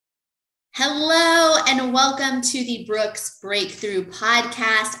Hello and welcome to the Brooks Breakthrough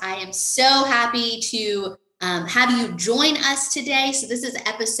Podcast. I am so happy to have you join us today. So this is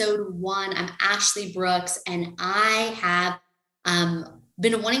episode 1. I'm Ashley Brooks, and I have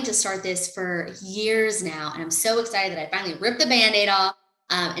been wanting to start this for years now. And I'm so excited that I finally ripped the Band-Aid off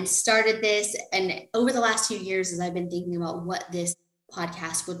and started this. And over the last few years, as I've been thinking about what this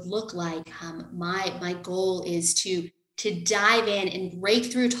podcast would look like, my goal is to dive in and break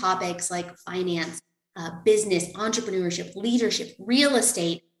through topics like finance, business, entrepreneurship, leadership, real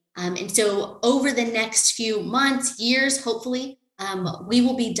estate. And so over the next few months, years, hopefully, we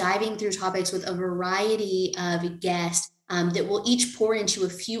will be diving through topics with a variety of guests that will each pour into a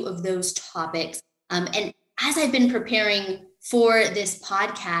few of those topics. And as I've been preparing for this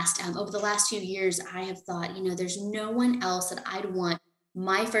podcast over the last few years, I have thought, there's no one else that I'd want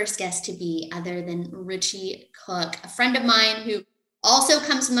my first guest to be other than Richie Cook, a friend of mine who also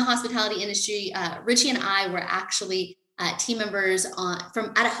comes from the hospitality industry. Richie and I were actually team members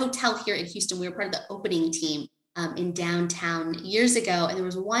at a hotel here in Houston. We were part of the opening team in downtown years ago. And there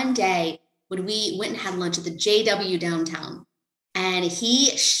was one day when we went and had lunch at the JW downtown, and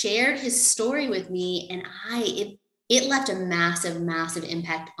he shared his story with me, and it left a massive, massive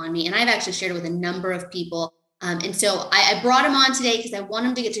impact on me. And I've actually shared it with a number of people. And so I brought him on today because I want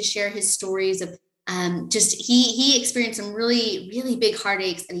him to get to share his stories of he experienced some really, really big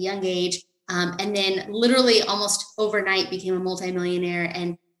heartaches at a young age. And then literally almost overnight became a multimillionaire.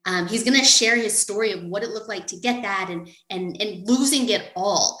 And he's going to share his story of what it looked like to get that and losing it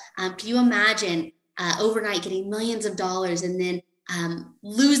all. Can you imagine overnight getting millions of dollars and then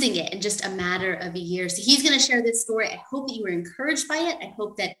losing it in just a matter of a year? So he's going to share this story. I hope that you were encouraged by it. I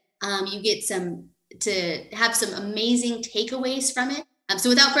hope that you get to have some amazing takeaways from it. So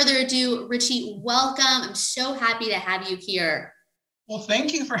without further ado, Richie, welcome. I'm so happy to have you here. Well,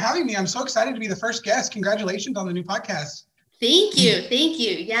 thank you for having me. I'm so excited to be the first guest. Congratulations on the new podcast. Thank you. Thank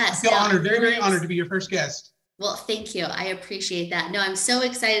you. Yes. I feel honored, very, very honored to be your first guest. Well, thank you. I appreciate that. No, I'm so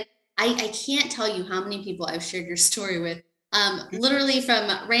excited. I can't tell you how many people I've shared your story with. Literally from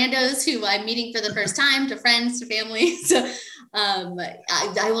randos who I'm meeting for the first time to friends to family. So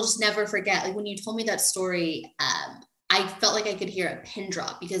I will just never forget, like when you told me that story, I felt like I could hear a pin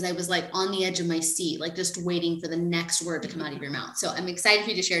drop because I was like on the edge of my seat, like just waiting for the next word to come out of your mouth. So I'm excited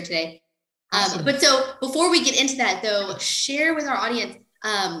for you to share today. Awesome. But so before we get into that though, share with our audience,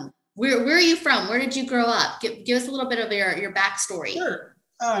 where are you from? Where did you grow up? Give us a little bit of your backstory. Sure.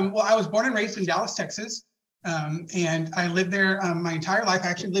 Well, I was born and raised in Dallas, Texas. And I lived there my entire life. I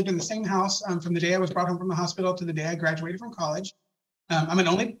actually lived in the same house from the day I was brought home from the hospital to the day I graduated from college. I'm an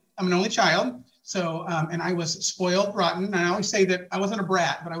only child. So, and I was spoiled rotten. And I always say that I wasn't a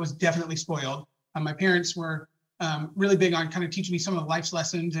brat, but I was definitely spoiled. My parents were really big on kind of teaching me some of life's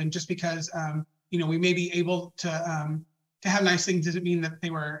lessons. And just because, we may be able to have nice things doesn't mean that they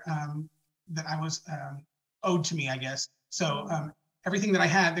were, that I was owed to me, I guess. So, everything that I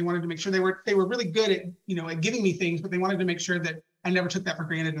had, they wanted to make sure they were really good at, at giving me things, but they wanted to make sure that I never took that for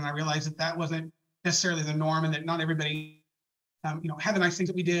granted. And I realized that wasn't necessarily the norm, and that not everybody, had the nice things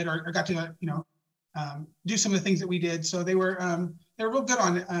that we did or got to, do some of the things that we did. So they were real good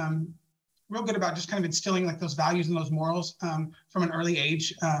on, real good about just kind of instilling like those values and those morals from an early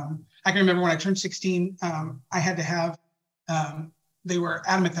age. I can remember when I turned 16, I had to have, they were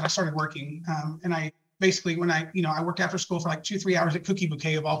adamant that I started working, and I basically, when I worked after school for like 2-3 hours at Cookie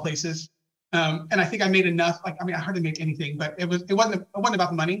Bouquet of all places. And I think I made enough, I hardly made anything, but it wasn't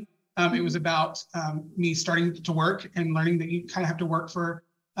about the money. It was about me starting to work and learning that you kind of have to work for,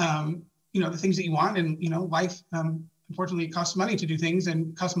 the things that you want. And, life, unfortunately, it costs money to do things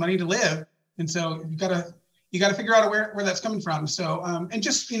and costs money to live. And so you gotta figure out where that's coming from. So, and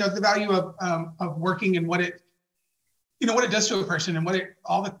just, the value of working and what it does to a person and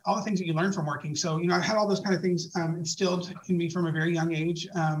all the things that you learn from working. So, I've had all those kind of things instilled in me from a very young age.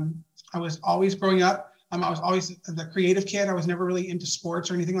 I was always growing up. I was always the creative kid. I was never really into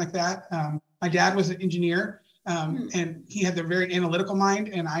sports or anything like that. My dad was an engineer, and he had the very analytical mind,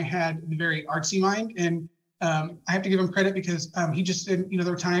 and I had the very artsy mind. And I have to give him credit because he just didn't,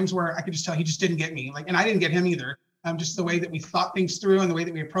 there were times where I could just tell he just didn't get me. And I didn't get him either. Just the way that we thought things through and the way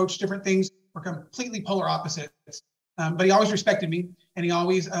that we approached different things were completely polar opposites. But he always respected me, and he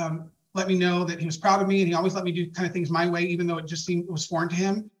always let me know that he was proud of me, and he always let me do kind of things my way, even though it was foreign to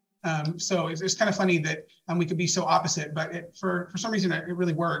him. So it's kind of funny that we could be so opposite, but for some reason it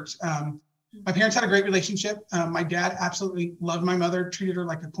really worked. My parents had a great relationship. My dad absolutely loved my mother, treated her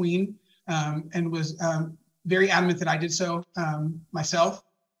like a queen, and was very adamant that I did so myself.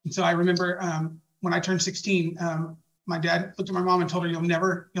 And so I remember when I turned 16, my dad looked at my mom and told her, you'll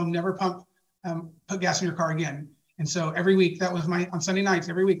never put gas in your car again. And so every week, that was on Sunday nights,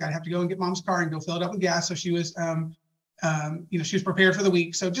 every week I'd have to go and get mom's car and go fill it up with gas. So she was, she was prepared for the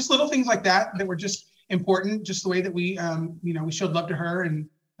week. So just little things like that were just important, just the way that we, we showed love to her. And,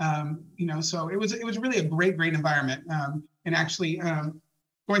 so it was really a great environment. And actually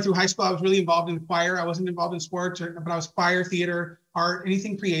going through high school, I was really involved in the choir. I wasn't involved in sports, but I was choir, theater, art,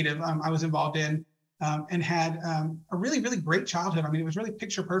 anything creative I was involved in, and had a really, really great childhood. I mean, it was really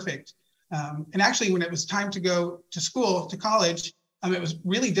picture perfect. And actually, when it was time to go to school, to college, it was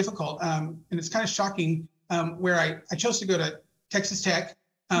really difficult. And it's kind of shocking where I chose to go to Texas Tech,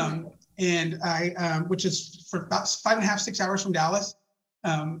 and which is for about 5.5, 6 hours from Dallas,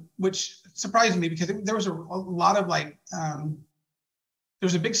 which surprised me because there was a lot of there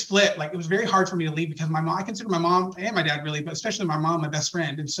was a big split. Like, it was very hard for me to leave because I consider my mom and my dad really, but especially my mom, my best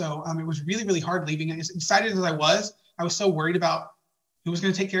friend. And so it was really, really hard leaving. And as excited as I was so worried about who was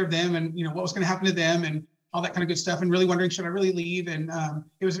going to take care of them and, what was going to happen to them and all that kind of good stuff, and really wondering, should I really leave? And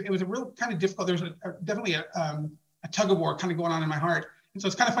it was a real kind of difficult. There was definitely a tug of war kind of going on in my heart. And so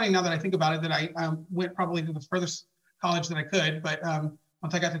it's kind of funny now that I think about it that I went probably to the furthest college that I could. But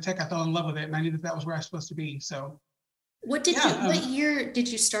once I got to Tech, I fell in love with it, and I knew that was where I was supposed to be. So. What year did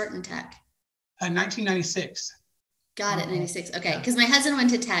you start in Tech? 1996. Got it, 96. Okay, because my husband went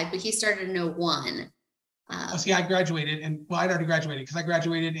to Tech, but he started in 01. I graduated, I'd already graduated because I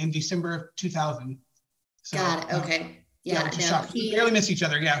graduated in December of 2000. So, got it. Okay. We barely missed each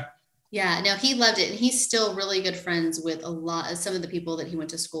other. Yeah. Yeah. No, he loved it, and he's still really good friends with some of the people that he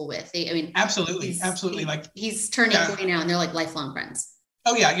went to school with. Absolutely. He's turning 40 now, and they're like lifelong friends.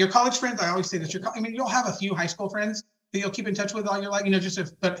 Oh yeah, your college friends. I always say that you'll have a few high school friends that you'll keep in touch with all your life,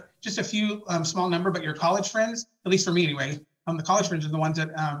 just a few small number, but your college friends, at least for me anyway, the college friends are the ones that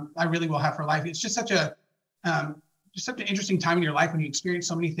I really will have for life. It's just such an interesting time in your life when you experience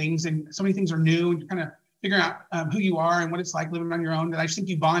so many things, and so many things are new, and you're kind of figuring out who you are and what it's like living on your own. That I just think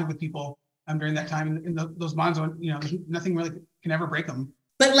you bond with people during that time, and those bonds, nothing really can ever break them.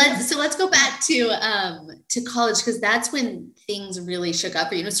 But let's go back to college, because that's when things really shook up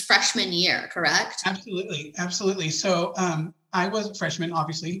for you. It was freshman year, correct? Absolutely. So I was a freshman,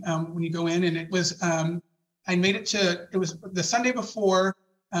 obviously, when you go in, and it was I made it was the Sunday before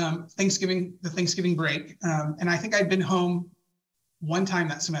Thanksgiving break, and I think I'd been home one time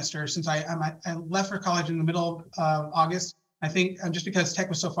that semester since I left for college in the middle of August. I think just because Tech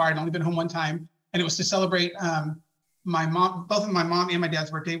was so far, I'd only been home one time, and it was to celebrate. Both of my mom and my dad's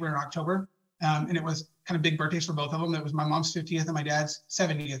birthday were in October. And it was kind of big birthdays for both of them. It was my mom's 50th and my dad's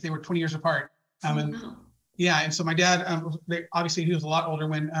 70th. They were 20 years apart. And so my dad, obviously he was a lot older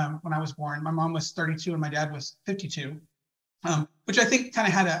when I was born. My mom was 32 and my dad was 52, which I think kind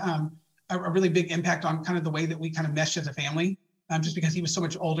of had a really big impact on kind of the way that we kind of meshed as a family, just because he was so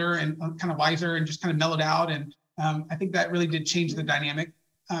much older and kind of wiser and just kind of mellowed out. And I think that really did change the dynamic,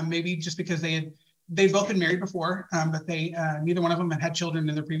 maybe just because they'd both been married before, but neither one of them had children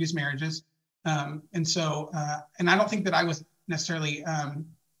in their previous marriages. And I don't think that I was necessarily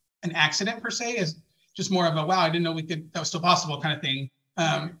an accident per se, as just more of a, wow, I didn't know that was still possible kind of thing.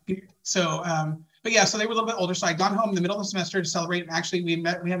 So they were a little bit older. So I'd gone home in the middle of the semester to celebrate. And actually we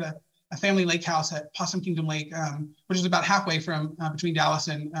had a family lake house at Possum Kingdom Lake, which is about halfway from between Dallas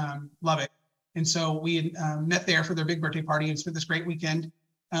and Lubbock. And so we had met there for their big birthday party and spent this great weekend.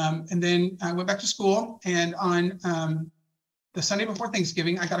 And then I went back to school, and on the Sunday before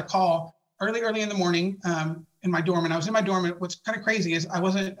Thanksgiving, I got a call early in the morning in my dorm. And I was in my dorm, and what's kind of crazy is I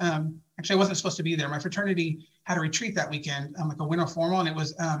wasn't supposed to be there. My fraternity had a retreat that weekend, like a winter formal, and it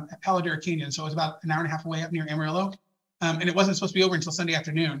was at Palo Duro Canyon. So it was about an hour and a half away up near Amarillo. And it wasn't supposed to be over until Sunday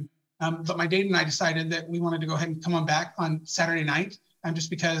afternoon. But my date and I decided that we wanted to go ahead and come on back on Saturday night, just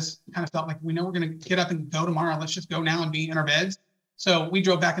because I kind of felt like, we know we're going to get up and go tomorrow. Let's just go now and be in our beds. So we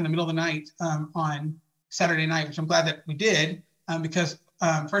drove back in the middle of the night on Saturday night, which I'm glad that we did, because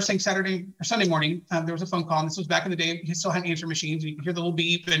first thing Sunday morning, there was a phone call, and this was back in the day. You still had answer machines, and you could hear the little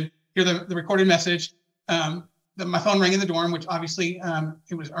beep and hear the recorded message. My phone rang in the dorm, which obviously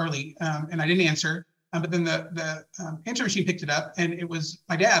it was early, and I didn't answer. But then the answer machine picked it up, and it was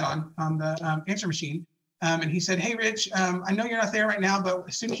my dad on the answer machine. And he said, "Hey, Rich, I know you're not there right now, but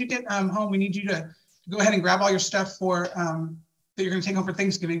as soon as you get home, we need you to go ahead and grab all your stuff for that you're going to take home for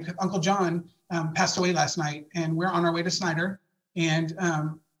Thanksgiving. Uncle John passed away last night, and we're on our way to Snyder, and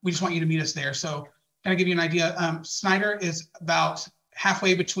we just want you to meet us there." So kind of give you an idea, Snyder is about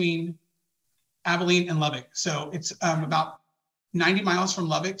halfway between Abilene and Lubbock. So it's about 90 miles from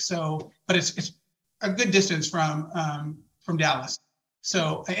Lubbock. But it's a good distance from Dallas.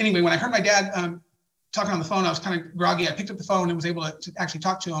 So anyway, when I heard my dad talking on the phone. I was kind of groggy. I picked up the phone and was able to actually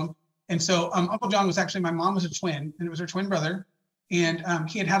talk to him. And so Uncle John was actually, my mom was a twin, and it was her twin brother. And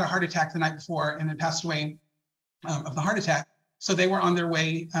he had had a heart attack the night before and had passed away of the heart attack. So they were on their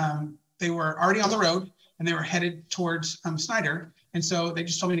way. They were already on the road, and they were headed towards Snyder. And so they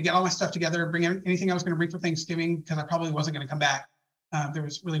just told me to get all my stuff together, bring anything I was going to bring for Thanksgiving, because I probably wasn't going to come back. There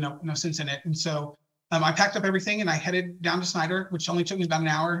was really no sense in it. And so I packed up everything and I headed down to Snyder, which only took me about an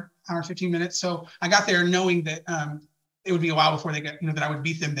hour and 15 minutes. So I got there knowing that it would be a while before they got, that I would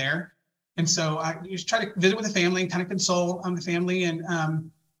beat them there. And so I just tried to visit with the family and kind of console the family. And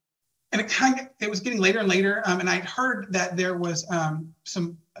it was getting later and later. And I'd heard that there was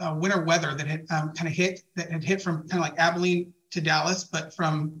some winter weather that had kind of hit from kind of like Abilene to Dallas, but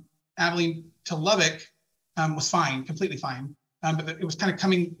from Abilene to Lubbock was fine, completely fine. But it was kind of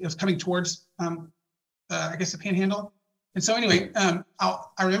coming towards, I guess, the Panhandle. And so anyway, I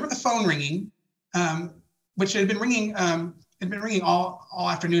remember the phone ringing, which had been ringing all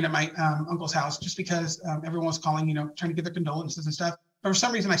afternoon at my uncle's house, just because everyone was calling, trying to get their condolences and stuff. But for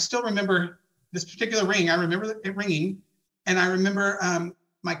some reason, I still remember this particular ring. I remember it ringing, and I remember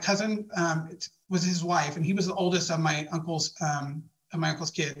my cousin, it was his wife, and he was the oldest of my uncle's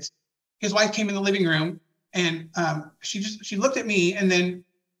kids. His wife came in the living room, and she looked at me, and then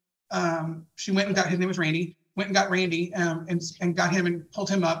she went and got, his name was Randy, went and got Randy and got him and pulled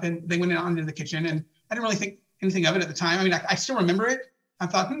him up, and they went on into the kitchen. And I didn't really think anything of it at the time. I mean, I still remember it. I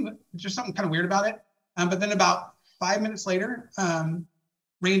thought, there's just something kind of weird about it. But then about 5 minutes later,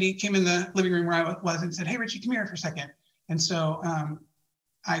 Randy came in the living room where I was and said, "Hey, Richie, come here for a second." And so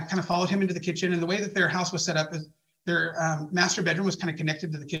I kind of followed him into the kitchen. And the way that their house was set up is their master bedroom was kind of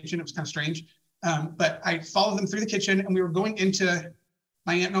connected to the kitchen. It was kind of strange. But I followed them through the kitchen, and we were going into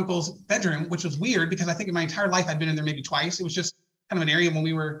my aunt and uncle's bedroom, which was weird because I think in my entire life I'd been in there maybe twice. It was just kind of an area when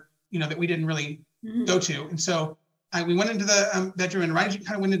we were, that we didn't really go to. And so we went into the bedroom, and right as you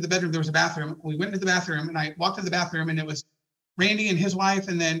kind of went into the bedroom, there was a bathroom. We went into the bathroom, and I walked to the bathroom, and it was Randy and his wife,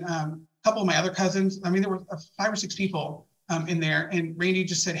 and then a couple of my other cousins. I mean, there were 5 or 6 people in there, and Randy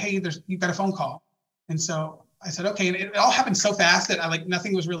just said, "Hey, you've got a phone call." And so I said, "Okay." And it all happened so fast that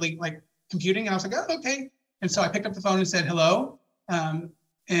nothing was really computing. And I was like, "Oh, okay." And so I picked up the phone and said, "Hello."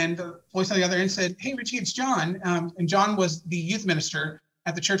 And the voice on the other end said, "Hey, Richie, it's John." And John was the youth minister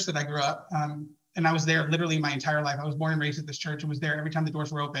at the church that I grew up. And I was there literally my entire life. I was born and raised at this church and was there every time the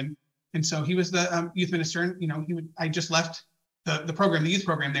doors were open. And so he was the youth minister. And, I just left the program, the youth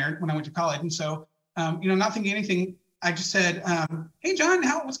program there when I went to college. And so, not thinking anything, I just said, "Hey, John,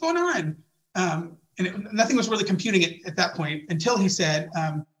 what's going on?" Nothing was really computing at that point until he said,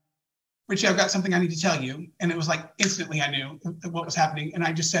 "Richie, I've got something I need to tell you." And it was instantly I knew what was happening. And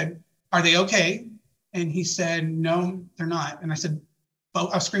I just said, "Are they okay?" And he said, "No, they're not." And I said, I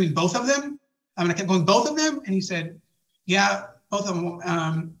was screaming, "Both of them?" And I kept going, "Both of them?" And he said, "Yeah, both of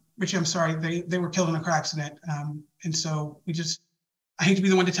them. Richie, I'm sorry. They were killed in a car accident. And so I hate to be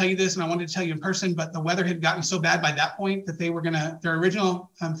the one to tell you this, and I wanted to tell you in person, but the weather had gotten so bad by that point that their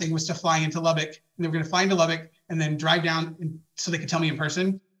original thing was to fly into Lubbock, and they were going to fly into Lubbock and then drive down so they could tell me in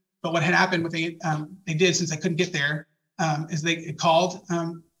person. But what had happened, what they did, since I couldn't get there, is they called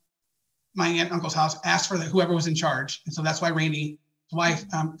my aunt and uncle's house, asked for whoever was in charge. And so that's why Randy's wife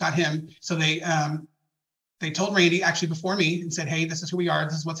got him. So they told Randy actually before me and said, "Hey, this is who we are.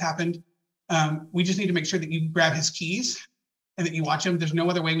 This is what's happened. We just need to make sure that you grab his keys and that you watch him. There's no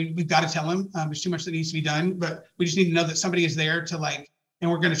other way. We've got to tell him. There's too much that needs to be done, but we just need to know that somebody is there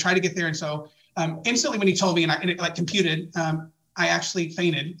and we're going to try to get there." And so instantly when he told me and it computed, I actually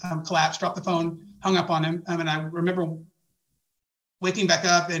fainted, collapsed, dropped the phone, hung up on him. And I remember waking back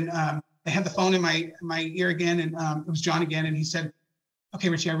up, and they had the phone in my ear again, and it was John again. And he said, "Okay,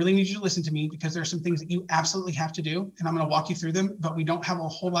 Richie, I really need you to listen to me because there are some things that you absolutely have to do, and I'm going to walk you through them, but we don't have a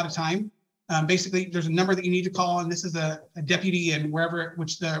whole lot of time. Basically, there's a number that you need to call, and this is a deputy in wherever,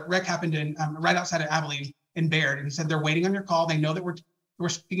 which the wreck happened in, right outside of Abilene in Baird." And he said, "They're waiting on your call. They know that we're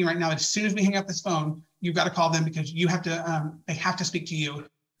speaking right now. As soon as we hang up this phone, you've got to call them because you have to, they have to speak to you."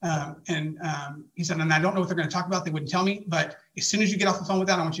 He said, "And I don't know what they're going to talk about. They wouldn't tell me, but as soon as you get off the phone with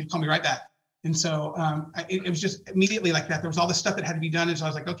that, I want you to call me right back." And so it was just immediately like that. There was all this stuff that had to be done. And so I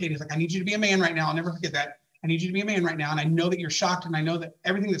was like, "Okay." He's like, "I need you to be a man right now. I'll never forget that. I need you to be a man right now. And I know that you're shocked, and I know that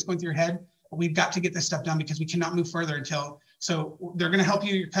everything that's going through your head, but we've got to get this stuff done because we cannot move further until, so they're going to help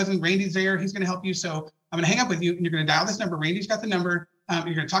you. Your cousin Randy's there. He's going to help you. So I'm going to hang up with you, and you're going to dial this number. Randy's got the number.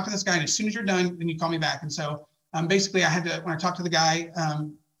 You're going to talk to this guy. And as soon as you're done, then you call me back." And so basically when I talked to the guy,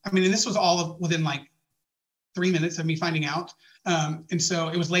 and this was all within 3 minutes of me finding out. And so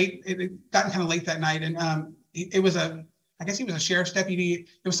it was late. It had gotten kind of late that night. And it was I guess he was a sheriff's deputy.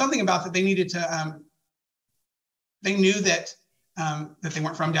 It was something about that they needed to they knew that that they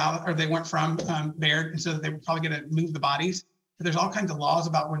weren't from Dallas or they weren't from Baird, and so they were probably going to move the bodies. But there's all kinds of laws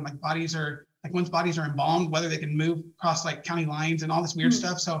about when like bodies are like once bodies are embalmed, whether they can move across like county lines and all this weird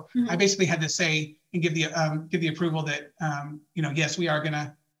stuff. So I basically had to say and give the approval that yes, we are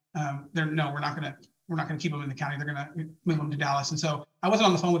gonna we're not gonna keep them in the county. They're gonna move them to Dallas. And so I wasn't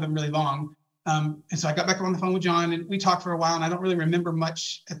on the phone with them really long. And so I got back on the phone with John and we talked for a while, and I don't really remember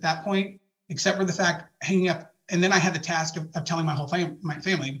much at that point, except for the fact hanging up. And then I had the task of telling my whole my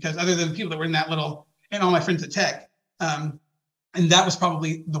family, because other than the people that were in that little, and all my friends at Tech, and that was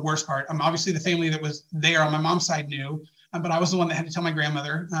probably the worst part. Obviously the family that was there on my mom's side knew, but I was the one that had to tell my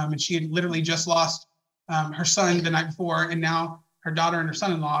grandmother, and she had literally just lost her son the night before, and now her daughter and her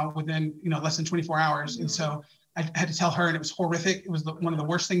son-in-law within less than 24 hours. And so I had to tell her, and it was horrific. It was one of the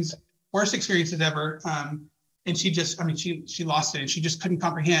worst experiences ever. And she just, she lost it, and she just couldn't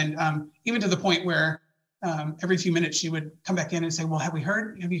comprehend, even to the point where every few minutes she would come back in and say, well, have we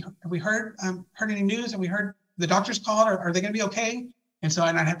heard any news? Have we heard the doctors called? Or are they going to be okay? And so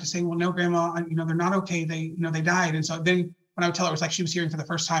I'd have to say, well, no, Grandma, they're not okay. They died. And so then when I would tell her, it was like she was hearing for the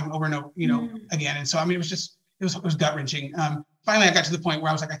first time over and over, again. And so, it was gut wrenching. Finally, I got to the point where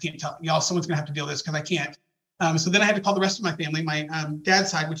I was like, I can't tell y'all, someone's going to have to deal with this because I can't. So then I had to call the rest of my family, my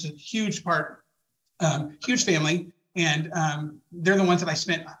dad's side, which is a huge family. And they're the ones that I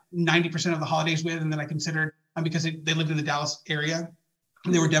spent 90% of the holidays with, and that I considered because they lived in the Dallas area.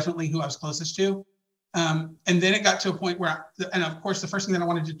 And they were definitely who I was closest to. And then it got to a point where, and of course, the first thing that I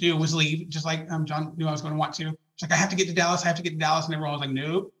wanted to do was leave, just like John knew I was going to want to. It's like, I have to get to Dallas. And everyone was like,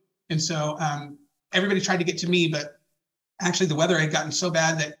 nope. And so everybody tried to get to me, but actually the weather had gotten so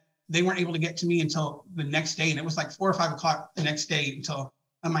bad that they weren't able to get to me until the next day. And it was like 4 or 5 o'clock the next day until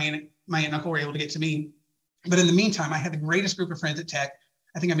my aunt and uncle were able to get to me. But in the meantime, I had the greatest group of friends at Tech.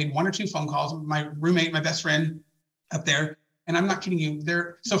 I think I made 1 or 2 phone calls. My roommate, my best friend up there, and I'm not kidding you.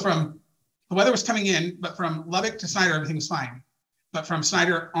 So from the weather was coming in, but from Lubbock to Snyder, everything was fine. But from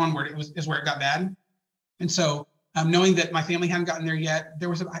Snyder onward, is where it got bad. And so knowing that my family hadn't gotten there yet, there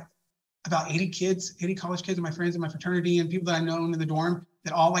was about 80 college kids, and my friends in my fraternity and people that I know in the dorm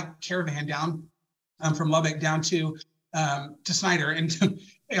that all like caravan down from Lubbock down to Snyder. And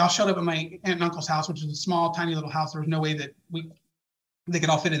they all showed up at my aunt and uncle's house, which is a small, tiny little house. There was no way that they could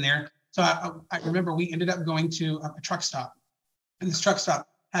all fit in there. So I remember we ended up going to a truck stop, and this truck stop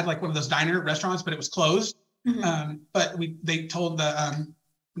had like one of those diner restaurants, but it was closed. But they told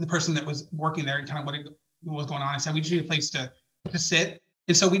the person that was working there and kind of what was going on. I said, we just need a place to sit.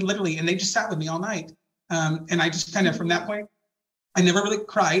 And so and they just sat with me all night. And I just kind of, from that point, I never really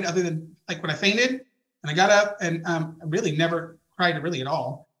cried, other than like when I fainted and I got up, and I really never cried really at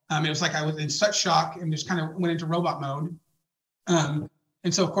all. It was like I was in such shock and just kind of went into robot mode.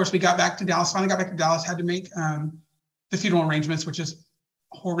 And so of course we finally got back to Dallas, had to make the funeral arrangements, which is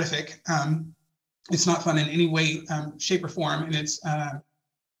horrific. It's not fun in any way, shape or form. And it's,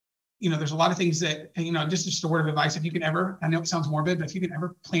 there's a lot of things that, just a word of advice, if you can ever, I know it sounds morbid, but if you can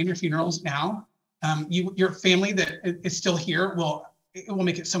ever plan your funerals now, your family that is still here it will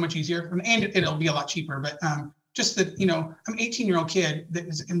make it so much easier, and it'll be a lot cheaper. But just that, I'm an 18-year-old kid that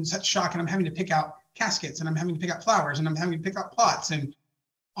is in such shock, and I'm having to pick out caskets, and I'm having to pick out flowers, and I'm having to pick out plots, and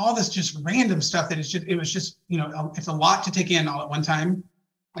all this just random stuff that it was just, it's a lot to take in all at one time.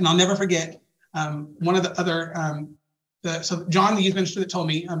 And I'll never forget one of the other, so John, the youth minister, that told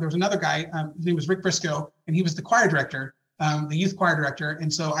me, there was another guy, his name was Rick Briscoe, and he was the choir director, the youth choir director.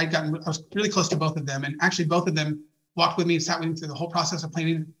 And so I was really close to both of them, and actually both of them walked with me and sat with me through the whole process of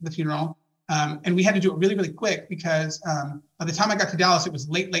planning the funeral. And we had to do it really, really quick, because by the time I got to Dallas, it was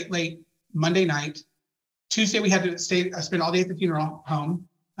late Monday night. Tuesday, we had to spend all day at the funeral home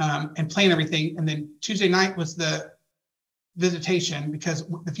and plan everything. And then Tuesday night was the visitation, because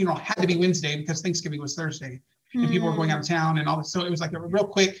the funeral had to be Wednesday because Thanksgiving was Thursday, and people were going out of town and all this. So it was like a real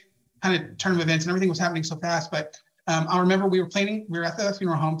quick kind of turn of events, and everything was happening so fast. But I remember we were at the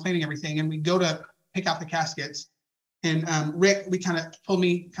funeral home planning everything, and we go to pick out the caskets. And Rick, grabbed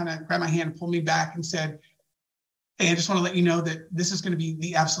my hand and pulled me back and said, hey, I just want to let you know that this is going to be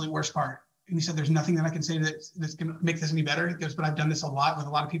the absolute worst part. And he said, there's nothing that I can say that's going to make this any better. He goes, but I've done this a lot with a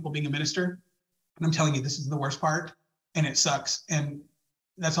lot of people being a minister, and I'm telling you, this is the worst part, and it sucks. And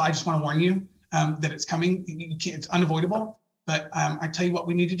that's why I just want to warn you that it's coming. It's unavoidable. But I tell you what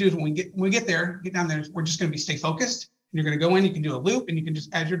we need to do is when we get down there, we're just going to stay focused. And you're going to go in, you can do a loop, and you can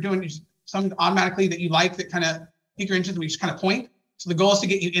just, as you're doing, something automatically that you like that kind of pique your interest, we just kind of point. So the goal is to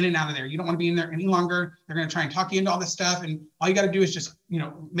get you in and out of there. You don't want to be in there any longer. They're going to try and talk you into all this stuff. And all you got to do is just,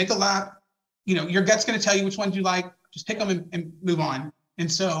 make a lap. Your gut's going to tell you which ones you like. Just pick them and move on.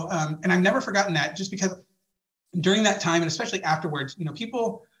 And so, and I've never forgotten that, just because during that time, and especially afterwards,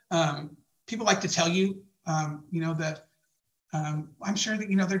 people like to tell you, that I'm sure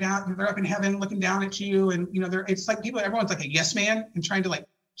that, they're up in heaven looking down at you. And, it's like everyone's like a yes man and trying to like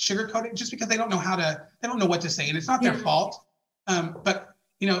sugarcoat it just because they don't know what to say. And it's not their fault. But,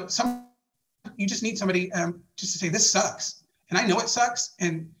 you just need somebody just to say, this sucks. And I know it sucks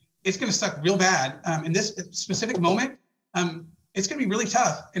and it's going to suck real bad. In this specific moment, it's going to be really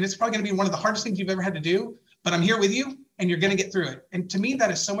tough. And it's probably going to be one of the hardest things you've ever had to do, but I'm here with you and you're going to get through it. And to me, that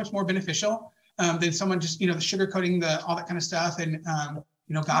is so much more beneficial than someone just, the sugarcoating all that kind of stuff. And,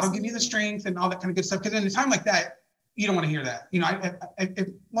 God will give you the strength and all that kind of good stuff. Because in a time like that, you don't want to hear that. If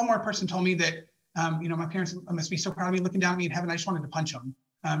one more person told me that, my parents must be so proud of me looking down at me in heaven, I just wanted to punch them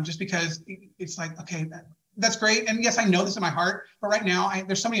just because it's like, okay, that's great. And yes, I know this in my heart, but right now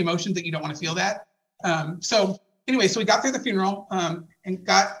there's so many emotions that you don't want to feel that. So anyway, so we got through the funeral and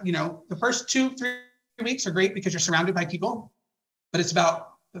got, the first 2-3 weeks are great because you're surrounded by people, but it's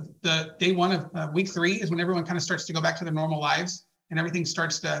about the day one of week 3 is when everyone kind of starts to go back to their normal lives and everything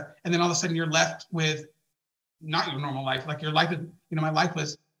starts to, and then all of a sudden you're left with not your normal life. Like your life, my life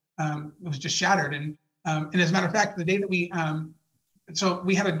was just shattered. And as a matter of fact, the day that so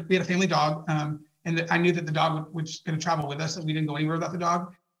we had a family dog and I knew that the dog was going to travel with us and we didn't go anywhere without the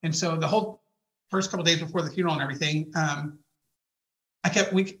dog. And so the whole first couple of days before the funeral and everything,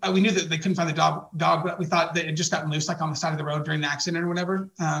 we knew that they couldn't find the dog, but we thought that it just gotten loose, like on the side of the road during the accident or whatever.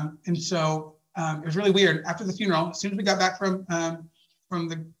 And so it was really weird. After the funeral, as soon as we got back from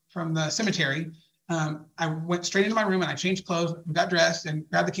the cemetery, I went straight into my room and I changed clothes, got dressed, and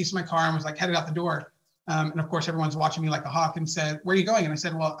grabbed the keys to my car and was like headed out the door. And of course, everyone's watching me like a hawk and said, "Where are you going?" And I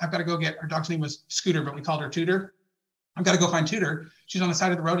said, "Well, I've got to go get," our dog's name was Scooter, but we called her Tudor. "I've got to go find Tudor. She's on the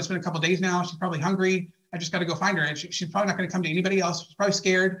side of the road. It's been a couple of days now. She's probably hungry. I just got to go find her. And she's probably not going to come to anybody else. She's probably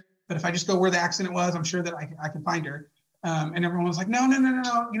scared. But if I just go where the accident was, I'm sure that I can find her." And everyone was like, no.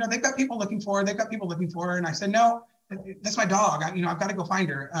 They've got people looking for her. And I said, "No, that's my dog. I've got to go find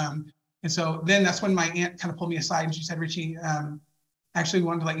her." And so then that's when my aunt kind of pulled me aside and she said, "Richie, actually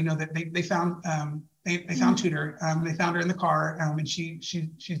wanted to let you know that they found they found Tudor. They found her in the car, and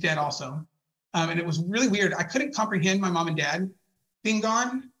she's dead also." And it was really weird. I couldn't comprehend my mom and dad being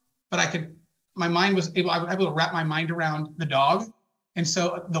gone, but I was able to wrap my mind around the dog. And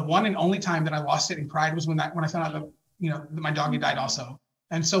so the one and only time that I lost it and cried was when I found out that my dog had died also.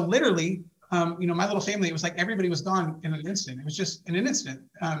 And so literally, my little family, it was like everybody was gone in an instant. It was just in an instant.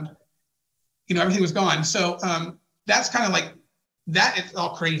 Everything was gone. So that's kind of like that. It's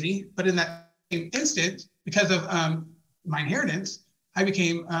all crazy. But in that same instant, because of my inheritance, I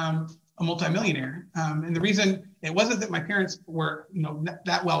became a multimillionaire. And the reason it wasn't that my parents were,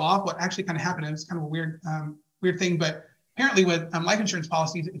 that well off. What actually kind of happened, and it's kind of a weird thing, but apparently with life insurance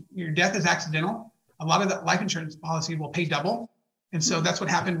policies, if your death is accidental, a lot of the life insurance policy will pay double. And so that's what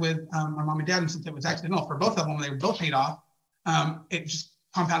happened with my mom and dad. And since it was accidental for both of them, they were both paid off. It just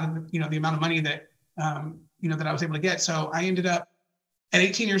compounded, the amount of money that, that I was able to get. So I ended up at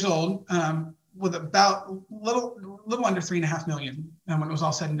 18 years old with about little under 3.5 million when it was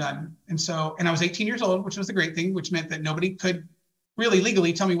all said and done. And I was 18 years old, which was the great thing, which meant that nobody could really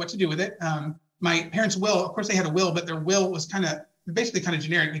legally tell me what to do with it. My parents' will, of course they had a will, but their will was basically kind of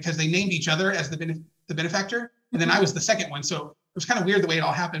generic because they named each other as the benefactor. And then I was the second one. So it was kind of weird the way it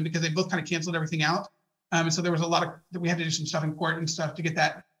all happened because they both kind of canceled everything out. And so there was a lot we had to do some stuff in court and stuff to get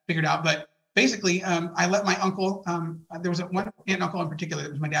that figured out. But basically, I let my uncle, there was one aunt and uncle in particular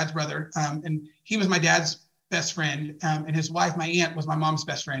that was my dad's brother. And he was my dad's best friend. And his wife, my aunt, was my mom's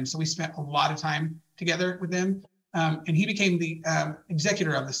best friend. So we spent a lot of time together with them. And he became the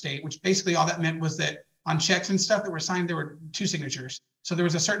executor of the estate, which basically all that meant was that on checks and stuff that were signed, there were 2 signatures. So there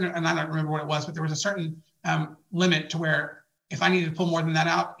was a certain, and I don't remember what it was, but there was a certain limit to where if I needed to pull more than that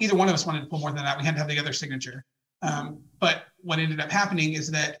out, either one of us wanted to pull more than that, we had to have the other signature. But what ended up happening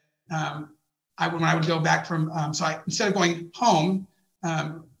is that when I would go back from, instead of going home,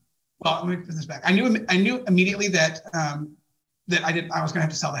 let me put this back. I knew immediately that I was gonna have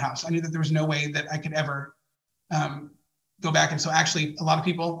to sell the house. I knew that there was no way that I could ever go back. And so actually a lot of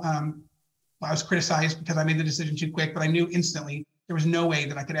people, I was criticized because I made the decision too quick, but I knew instantly there was no way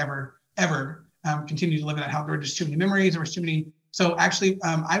that I could ever continue to live in that house. There were just too many memories. There was too many. So actually,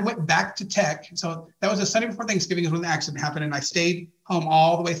 I went back to tech. So that was a Sunday before Thanksgiving is when the accident happened. And I stayed home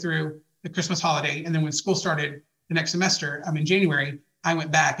all the way through the Christmas holiday. And then when school started the next semester, in January, I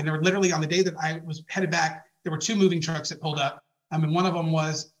went back. And there were literally on the day that I was headed back, there were 2 moving trucks that pulled up. And one of them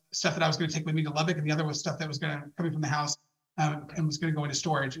was stuff that I was going to take with me to Lubbock. And the other was stuff that was coming from the house and was going to go into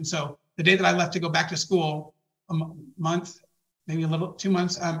storage. And so the day that I left to go back to school, a month, maybe a little 2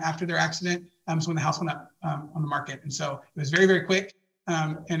 months after their accident. So when the house went up on the market. And so it was very, very quick.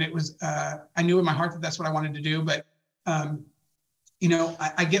 And it was, I knew in my heart that that's what I wanted to do. But, you know,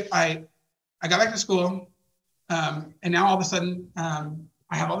 I got back to school, and now all of a sudden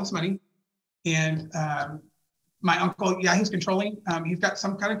I have all this money, and my uncle, yeah, he's controlling. He's got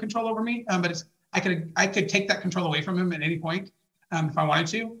some kind of control over me, but I could take that control away from him at any point if I wanted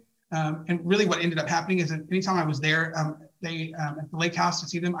to. And really what ended up happening is that anytime I was there, at the lake house to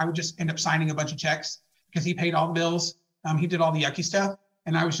see them, I would just end up signing a bunch of checks because he paid all the bills. He did all the yucky stuff.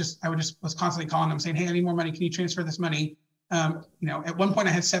 And I was constantly calling him saying, hey, I need more money. Can you transfer this money? You know, at one point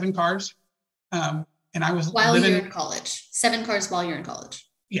I had 7 cars. And I was while you're in college, 7 cars while you're in college.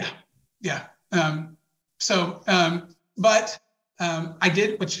 Yeah. Yeah. But I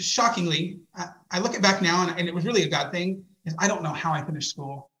did, which shockingly, I look at back now and it was really a God thing, is I don't know how I finished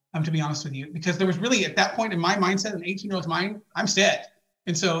school, to be honest with you, because there was really at that point in my mindset, an 18-year-old's mind, I'm set.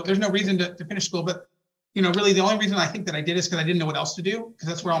 And so there's no reason to finish school. But, you know, really the only reason I think that I did is because I didn't know what else to do, because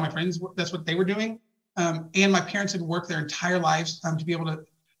that's where all my friends were, that's what they were doing. And my parents had worked their entire lives to be able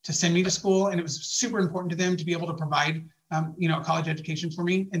to send me to school. And it was super important to them to be able to provide, you know, a college education for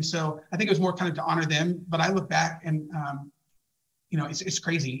me. And so I think it was more kind of to honor them. But I look back and, you know, it's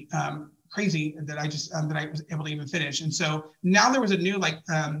crazy, crazy that I just, that I was able to even finish. And so now there was a new,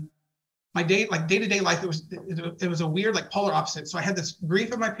 my day-to-day life, it was a weird, polar opposite. So I had this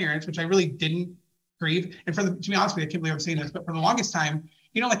grief of my parents, which I really didn't grieve. And to be honest with you, I can't believe I'm saying this, but for the longest time,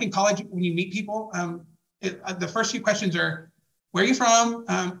 you know, like in college, when you meet people, the first few questions are, where are you from?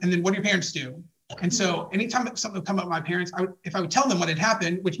 And then what do your parents do? And so anytime something would come up with my parents, if I would tell them what had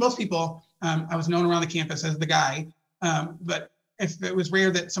happened, which most people, I was known around the campus as the guy, but if it was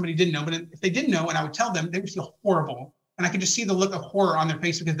rare that somebody didn't know, but if they didn't know and I would tell them, they would feel horrible. And I could just see the look of horror on their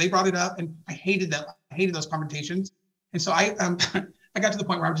face because they brought it up and I hated that. I hated those confrontations. And so I got to the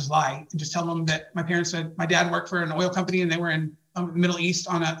point where I would just lie and just tell them that my parents said, my dad worked for an oil company and they were in the Middle East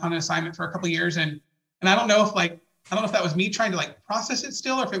on an assignment for a couple of years. And I don't know if that was me trying to process it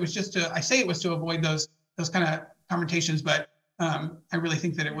still, or if it was just I say it was to avoid those kind of confrontations, but I really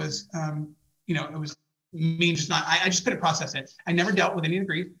think that it was, you know, it was me just not, I just couldn't process it. I never dealt with any of the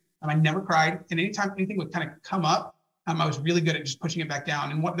grief. I never cried. And anytime anything would kind of come up, I was really good at just pushing it back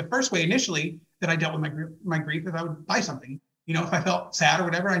down. And the first way initially that I dealt with my grief is I would buy something. You know, if I felt sad or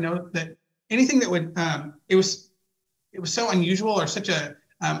whatever, I know that anything that would, it was so unusual or such a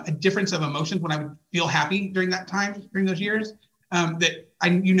difference of emotions when I would feel happy during that time, during those years, that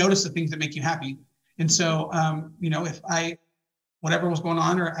you notice the things that make you happy. And so, you know, if whatever was going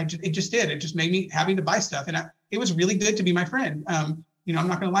on, or it just made me happy to buy stuff. And it was really good to be my friend. You know, I'm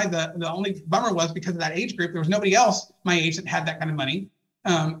not going to lie. The only bummer was because of that age group, there was nobody else my age that had that kind of money.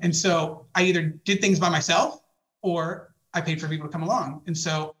 And so I either did things by myself or I paid for people to come along. And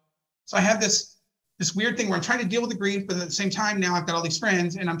so I had this weird thing where I'm trying to deal with the grief, but at the same time, now I've got all these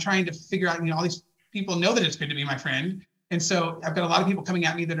friends and I'm trying to figure out, you know, all these people know that it's good to be my friend. And so I've got a lot of people coming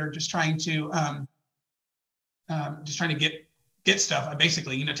at me that are just trying to get stuff,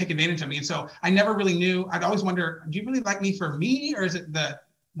 basically, you know, take advantage of me. And so I never really knew. I'd always wonder, do you really like me for me, or is it the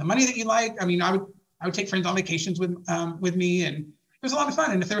money that you like? I mean, I would take friends on vacations with me, and it was a lot of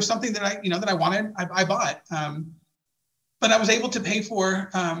fun. And if there was something that I wanted, I bought. But I was able to pay for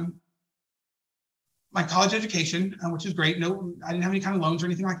my college education, which is great. No, I didn't have any kind of loans or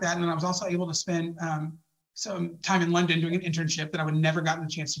anything like that. And then I was also able to spend some time in London doing an internship that I would never gotten the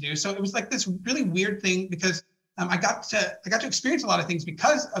chance to do. So it was like this really weird thing because I got to experience a lot of things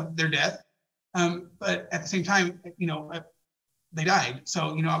because of their death. But at the same time, you know, they died.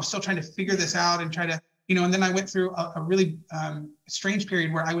 So, you know, I was still trying to figure this out and try to, you know, and then I went through a really strange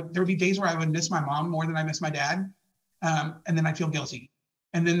period where there would be days where I would miss my mom more than I miss my dad. And then I'd feel guilty.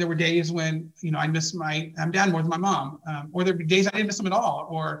 And then there were days when, you know, I miss my dad more than my mom, or there'd be days I didn't miss them at all,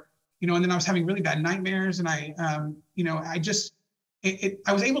 or, you know, and then I was having really bad nightmares. And you know, I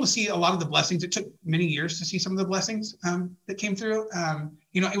was able to see a lot of the blessings. It took many years to see some of the blessings that came through.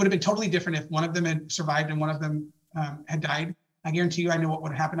 You know, it would have been totally different if one of them had survived and one of them had died. I guarantee you, I know what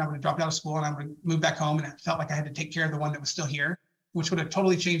would have happened. I would have dropped out of school and I would have moved back home, and it felt like I had to take care of the one that was still here, which would have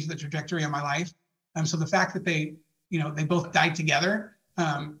totally changed the trajectory of my life. So the fact that they both died together,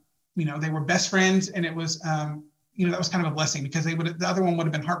 you know, they were best friends, and it was, you know, that was kind of a blessing because the other one would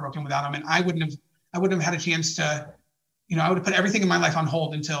have been heartbroken without him, and I wouldn't have had a chance to, you know, I would have put everything in my life on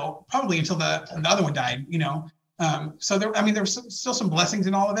hold until the other one died, you know. So there was still some blessings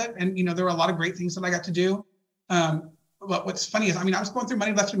in all of it, and you know, there were a lot of great things that I got to do. But what's funny is, I mean, I was going through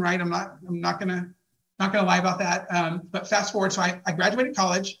money left and right. I'm not gonna lie about that. But fast forward, so I graduated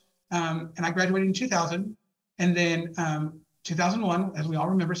college, and I graduated in 2000, and then 2001, as we all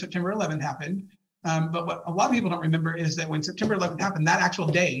remember, September 11th happened. But what a lot of people don't remember is that when September 11th happened, that actual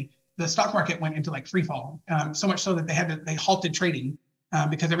day, the stock market went into like free fall. So much so that they halted trading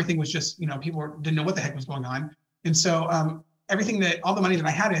because everything was just, people didn't know what the heck was going on. And so all the money that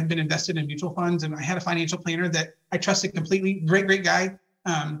I had been invested in mutual funds, and I had a financial planner that I trusted completely. Great guy.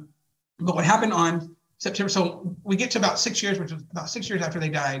 But what happened on September, so we get to about 6 years, which was about 6 years after they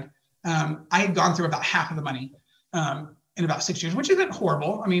died. I had gone through about half of the money in about 6 years, which isn't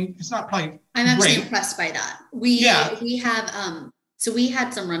horrible. I mean, it's not probably I'm actually impressed by that. We have, so we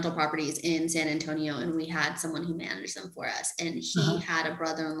had some rental properties in San Antonio, and we had someone who managed them for us. And he had a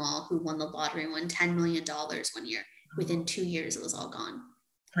brother-in-law who won the lottery and won $10 million one year. Within 2 years, it was all gone.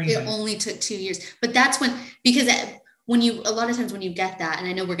 Crazy. It only took 2 years. But that's because a lot of times when you get that, and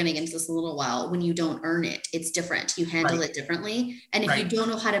I know we're going to get into this in a little while, when you don't earn it, it's different. You handle it differently. And if you don't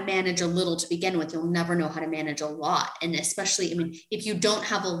know how to manage a little to begin with, you'll never know how to manage a lot. And especially, if you don't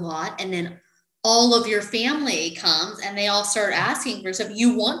have a lot and then all of your family comes and they all start asking for stuff,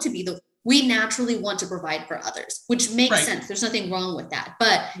 we naturally want to provide for others, which makes sense. There's nothing wrong with that.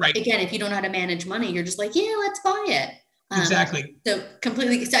 But again, if you don't know how to manage money, you're just like, yeah, let's buy it. Exactly. So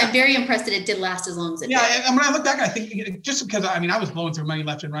I'm very impressed that it did last as long as it did. Yeah, and when I look back, I think just because I was blowing through money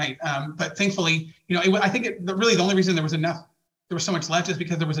left and right, but thankfully, I think really the only reason there was so much left is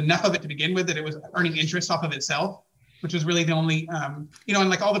because there was enough of it to begin with that it was earning interest off of itself, which was really the only, and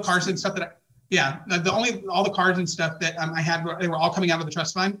like all the cars and stuff all the cars and stuff that I had, they were all coming out of the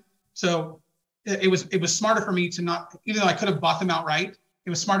trust fund. So it was smarter for me to not, even though I could have bought them outright, it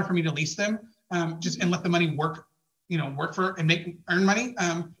was smarter for me to lease them, and let the money work for and earn money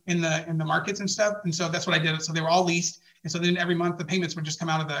in the markets and stuff. And so that's what I did. So they were all leased. And so then every month the payments would just come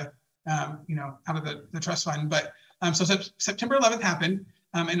out of the trust fund. But so September 11th happened.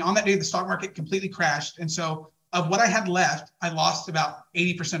 And on that day, the stock market completely crashed. And so of what I had left, I lost about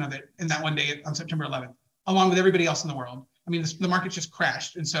 80% of it in that one day on September 11th, along with everybody else in the world. The market just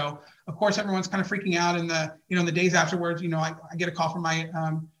crashed. And so of course, everyone's kind of freaking out. And in the days afterwards, I get a call from my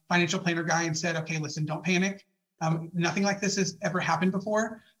financial planner guy and said, okay, listen, don't panic. Nothing like this has ever happened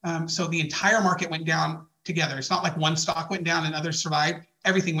before. So the entire market went down together. It's not like one stock went down and others survived.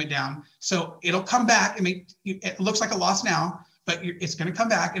 Everything went down. So it'll come back. It looks like a loss now, but it's going to come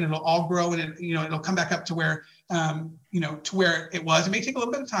back and it'll all grow, and it'll come back up to where to where it was. It may take a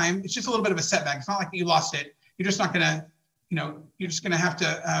little bit of time. It's just a little bit of a setback. It's not like you lost it. You're just not going to, you're just going to have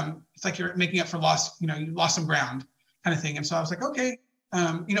to. It's like you're making up for loss. You lost some ground, kind of thing. And so I was like, okay.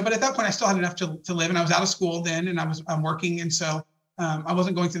 But at that point I still had enough to live, and I was out of school then, and I'm working. And so I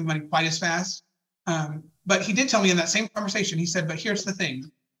wasn't going through the money quite as fast. But he did tell me in that same conversation, he said, but here's the thing.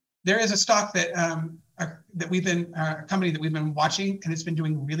 There is a stock that we've been, a company that we've been watching, and it's been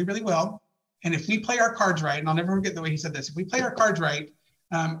doing really, really well. And if we play our cards right, and I'll never forget the way he said this, if we play our cards right,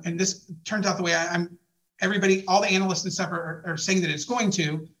 and this turns out the way everybody, all the analysts and stuff are saying that it's going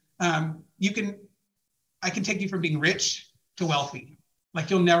to, I can take you from being rich to wealthy. Like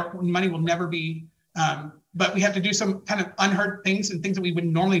money will never be, but we have to do some kind of unheard things and things that we would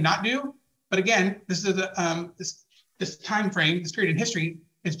normally not do. But again, this is this time frame, this period in history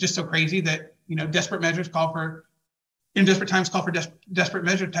is just so crazy that, desperate times call for desperate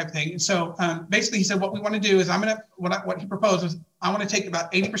measure type thing. And so basically he said, what we want to do is what he proposed was I want to take about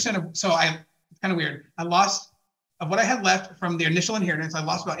 80% of, it's kind of weird. I lost of what I had left from the initial inheritance. I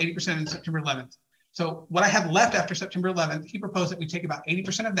lost about 80% in September 11th. So what I had left after September 11th, he proposed that we take about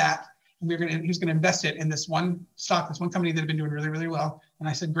 80% of that, and he was going to invest it in this one stock, this one company that had been doing really, really well. And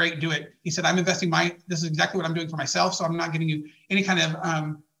I said, great, do it. He said, I'm investing this is exactly what I'm doing for myself. So I'm not giving you any kind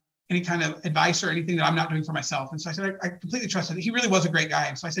of advice or anything that I'm not doing for myself. And so I said, I completely trusted it. He really was a great guy.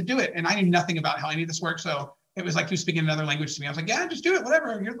 And so I said, do it. And I knew nothing about how any of this worked. So it was like he was speaking another language to me. I was like, yeah, just do it,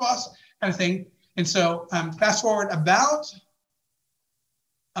 whatever, you're the boss, kind of thing. And so fast forward about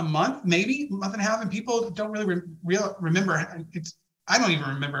a month, maybe a month and a half, and people don't really remember. I don't even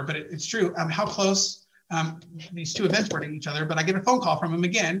remember, but it's true how close these two events were to each other. But I get a phone call from him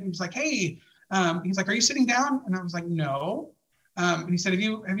again. He was like, hey, he's like, are you sitting down? And I was like, no. And he said, have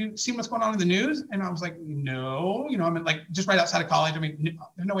you seen what's going on in the news? And I was like, no. I'm like just right outside of college. There's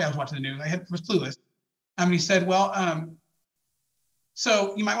no way I was watching the news. I was clueless. And he said, well,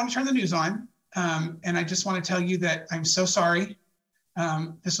 so you might want to turn the news on. And I just want to tell you that I'm so sorry.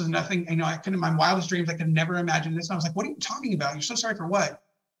 This was nothing, I couldn't, in my wildest dreams, I could never imagine this. And I was like, what are you talking about? You're so sorry for what?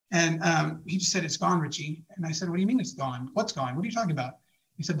 And he just said, it's gone, Richie. And I said, what do you mean it's gone? What's gone? What are you talking about?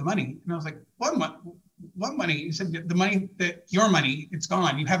 He said, the money. And I was like, what money? He said, the money, your money, it's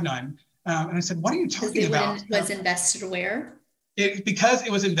gone. You have none. And I said, what are you talking about? Was invested where? Because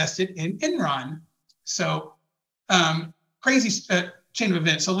it was invested in Enron. So crazy chain of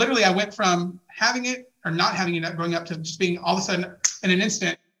events. So literally I went from having it or not having it growing up to just being all of a sudden in an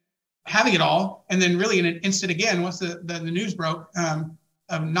instant having it all. And then really in an instant again, once the news broke,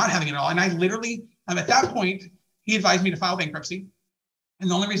 of not having it all. And I literally, at that point, he advised me to file bankruptcy. And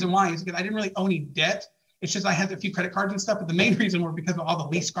the only reason why is because I didn't really owe any debt. It's just I had a few credit cards and stuff. But the main reason was because of all the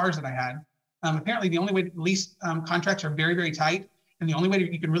lease cars that I had. Apparently, the only way lease contracts are very, very tight. And the only way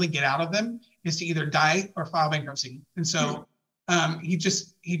you can really get out of them is to either die or file bankruptcy. And so he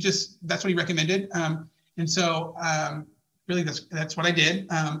just that's what he recommended. And so really that's what I did.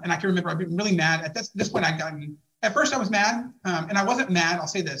 And I can remember I've been really mad at this point. At first I was mad, and I wasn't mad. I'll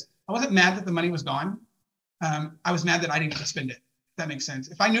say this. I wasn't mad that the money was gone. I was mad that I didn't get to spend it. If that makes sense.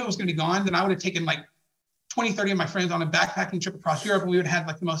 If I knew it was going to be gone, then I would have taken like 20, 30 of my friends on a backpacking trip across Europe. And we would have had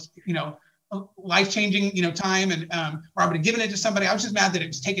like the most, life-changing, time. And, or I would have given it to somebody. I was just mad that it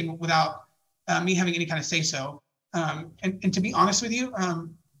was taken without me having any kind of say so. And to be honest with you,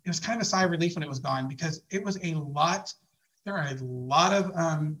 it was kind of a sigh of relief when it was gone, because it was a lot. There are a lot of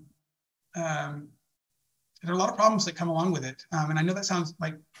problems that come along with it. And I know that sounds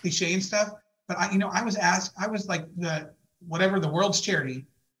like cliche and stuff, but I was like whatever the world's charity,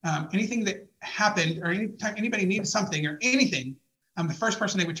 anything that happened or anytime anybody needed something or anything, the first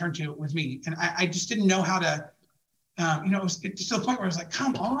person they would turn to was me. And I just didn't know how to, it was just to the point where I was like,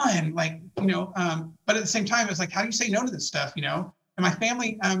 come on, like, but at the same time, it was like, how do you say no to this stuff? And my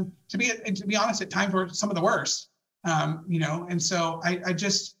family, to be honest, at times were some of the worst, and so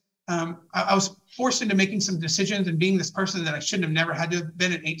I was forced into making some decisions and being this person that I shouldn't have never had to have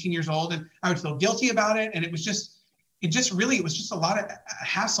been at 18 years old. And I would feel guilty about it. And it was just a lot of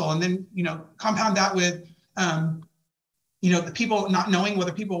hassle. And then, compound that with, the people not knowing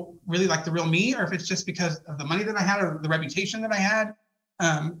whether people really like the real me, or if it's just because of the money that I had or the reputation that I had.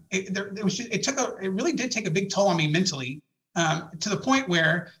 It really did take a big toll on me mentally, to the point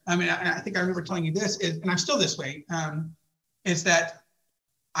where, I think I remember telling you this is, and I'm still this way, is that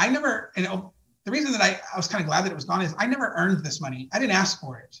I never, the reason that I was kind of glad that it was gone is I never earned this money. I didn't ask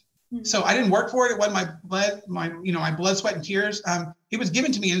for it. Mm-hmm. So I didn't work for it. It wasn't my blood, sweat, and tears. It was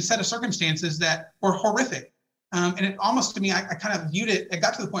given to me in a set of circumstances that were horrific. And it almost, to me, I kind of viewed it,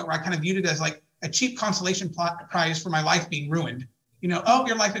 got to the point where I kind of viewed it as like a cheap consolation prize for my life being ruined. Oh,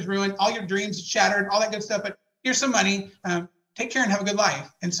 your life is ruined, all your dreams shattered, all that good stuff, but here's some money, take care and have a good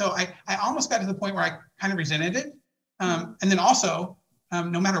life. And so I almost got to the point where I kind of resented it. And then also,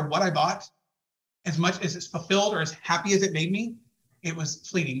 no matter what I bought, as much as it's fulfilled or as happy as it made me, it was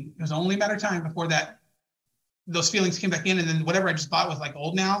fleeting. It was only a matter of time before those feelings came back in, and then whatever I just bought was like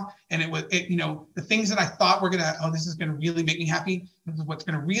old now. And the things that I thought were this is gonna really make me happy. This is what's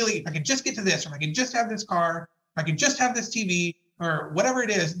gonna really, if I could just get to this, or if I could just have this car, if I could just have this TV, or whatever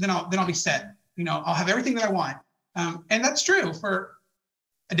it is, then I'll be set. I'll have everything that I want. And that's true for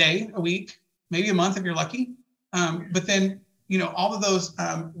a day, a week, maybe a month if you're lucky. But then, all of those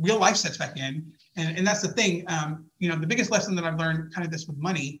real life sets back in. And that's the thing, the biggest lesson that I've learned kind of this with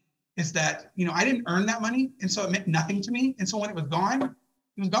money is that, I didn't earn that money. And so it meant nothing to me. And so when it was gone,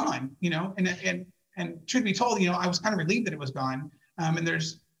 it was gone, and truth be told, I was kind of relieved that it was gone. And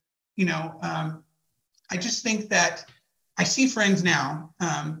there's, I just think that I see friends now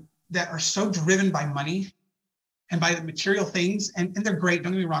that are so driven by money and by the material things, and they're great.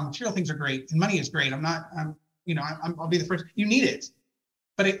 Don't get me wrong, material things are great, and money is great. I'll be the first. You need it,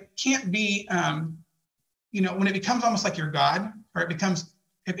 but it can't be. When it becomes almost like your God, or it becomes,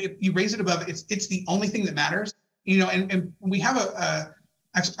 if you raise it above, it's the only thing that matters. And we have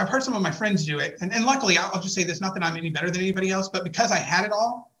I've heard some of my friends do it, and luckily I'll just say this, not that I'm any better than anybody else, but because I had it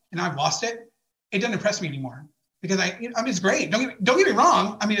all and I've lost it, it doesn't impress me anymore. Because it's great. Don't get me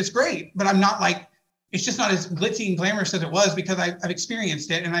wrong. It's great, but I'm not like, it's just not as glitzy and glamorous as it was, because I've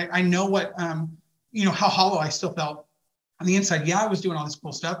experienced it, and I know what, how hollow I still felt on the inside. Yeah, I was doing all this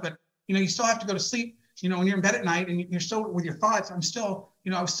cool stuff, but you still have to go to sleep. When you're in bed at night and you're still with your thoughts, I was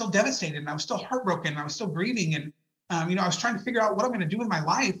still devastated, and I was still heartbroken, and I was still grieving, and I was trying to figure out what I'm going to do with my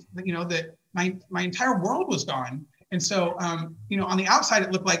life. That my entire world was gone, and so on the outside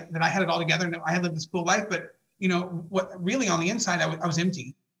it looked like that I had it all together and I had lived this cool life, but what really on the inside, I was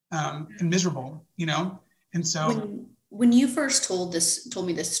empty and miserable, and so. When you first told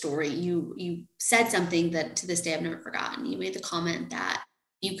me this story, you said something that to this day I've never forgotten. You made the comment that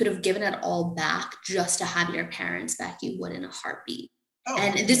you could have given it all back just to have your parents back. You would in a heartbeat. Oh.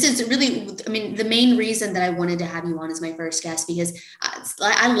 And this is really, the main reason that I wanted to have you on as my first guest, because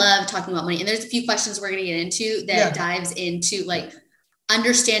I love talking about money. And there's a few questions we're going to get into that dives into like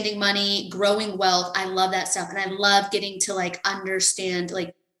understanding money, growing wealth. I love that stuff. And I love getting to like understand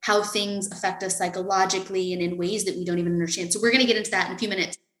like how things affect us psychologically and in ways that we don't even understand. So we're going to get into that in a few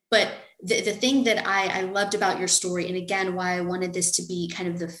minutes. But the thing that I loved about your story, and again, why I wanted this to be kind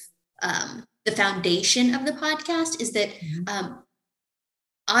of the foundation of the podcast, is that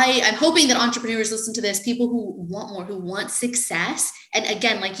I'm hoping that entrepreneurs listen to this, people who want more, who want success. And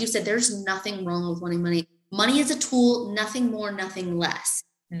again, like you said, there's nothing wrong with wanting money. Money is a tool, nothing more, nothing less.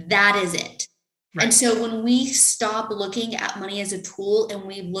 That is it. Right. And so when we stop looking at money as a tool and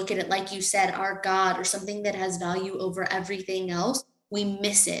we look at it, like you said, our God or something that has value over everything else, we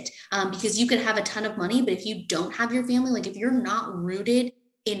miss it. Because you could have a ton of money, but if you don't have your family, like if you're not rooted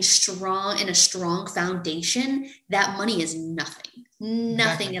in a strong foundation, that money is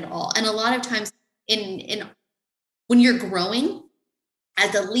nothing at all. And a lot of times in when you're growing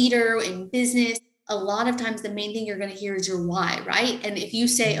as a leader in business, a lot of times the main thing you're going to hear is your why, right? And if you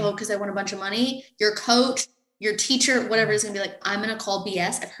say, oh, because I want a bunch of money, your coach, your teacher, whatever is going to be like, I'm going to call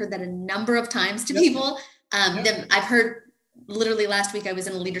BS. I've heard that a number of times to people. I've heard literally last week I was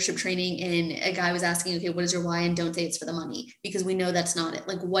in a leadership training and a guy was asking, okay, what is your why? And don't say it's for the money, because we know that's not it.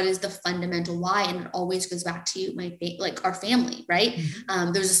 Like, what is the fundamental why? And it always goes back to like our family, right?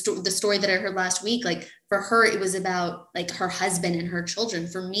 There's the story that I heard last week, like for her, it was about like her husband and her children.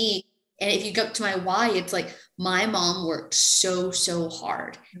 For me, and if you go to my why, it's like my mom worked so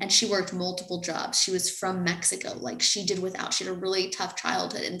hard and she worked multiple jobs. She was from Mexico. Like she had a really tough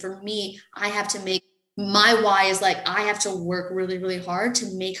childhood. And for me, my why is like, I have to work really, really hard to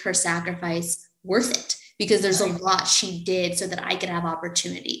make her sacrifice worth it, because there's a lot she did so that I could have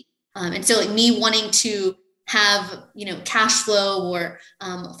opportunity. And so like me wanting to have, cash flow or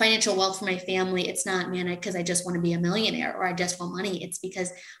financial wealth for my family, it's not, because I just want to be a millionaire or I just want money. It's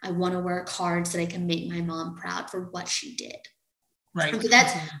because I want to work hard so that I can make my mom proud for what she did. Right. So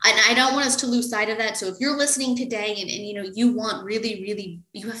and I don't want us to lose sight of that. So if you're listening today and you want really,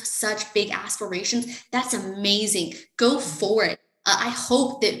 you have such big aspirations, that's amazing. Go for it. I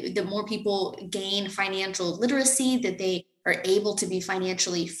hope that more people gain financial literacy, that they are able to be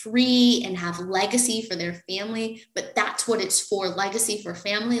financially free and have legacy for their family. But that's what it's for: legacy for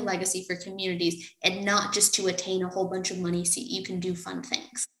family, legacy for communities, and not just to attain a whole bunch of money so you can do fun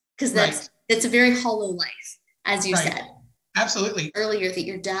things. Because that's a very hollow life, as you said. Absolutely. Earlier, that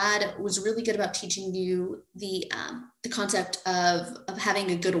your dad was really good about teaching you the concept of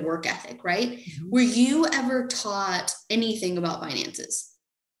having a good work ethic, right? Mm-hmm. Were you ever taught anything about finances?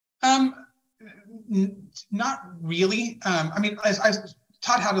 Not really. I was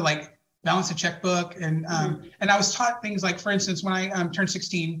taught how to like balance a checkbook, and I was taught things like, for instance, when I turned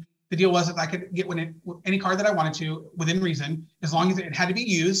 16, the deal was that I could get any car that I wanted to within reason, as long as it had to be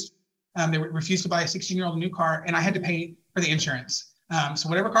used. They refused to buy a 16-year-old a new car, and I had to pay for the insurance. So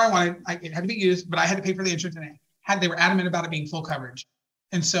whatever car I wanted, it had to be used, but I had to pay for the insurance, and they were adamant about it being full coverage.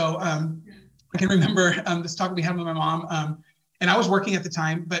 And so I can remember this talk we had with my mom, and I was working at the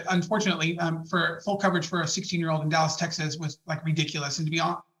time, but unfortunately, for full coverage for a 16-year-old in Dallas, Texas was like ridiculous. And to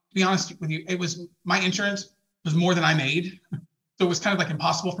be honest with you, my insurance was more than I made. So it was kind of like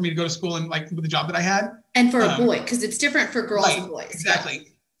impossible for me to go to school and like with the job that I had. And for a boy, because it's different for girls and boys. Exactly. Yeah.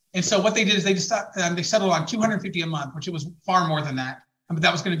 And so what they did is they settled on $250 a month, which it was far more than that. But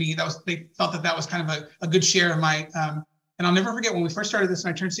that was going to be, they felt that was kind of a good share of my, and I'll never forget when we first started this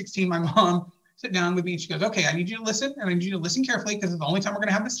and I turned 16, my mom sat down with me and she goes, okay, I need you to listen, and I need you to listen carefully, because it's the only time we're going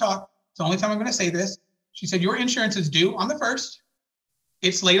to have this talk. It's the only time I'm going to say this. She said, your insurance is due on the 1st.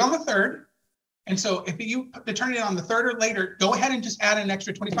 It's late on the 3rd. And so if you turn it on the 3rd or later, go ahead and just add an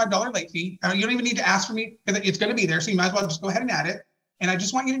extra $25 late fee. You don't even need to ask for me, because it's going to be there. So you might as well just go ahead and add it. And I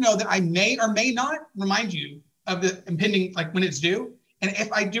just want you to know that I may or may not remind you of the impending, like when it's due. And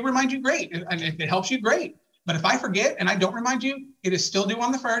if I do remind you, great. And if it helps you, great. But if I forget and I don't remind you, it is still due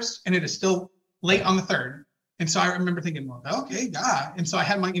on the 1st and it is still late on the 3rd. And so I remember thinking, well, okay, God. And so I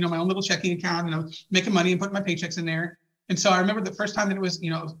had my, my own little checking account, and I was making money and putting my paychecks in there. And so I remember the first time that it was,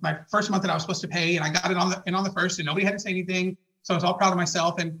 my first month that I was supposed to pay, and I got it on the 1st, and nobody had to say anything. So I was all proud of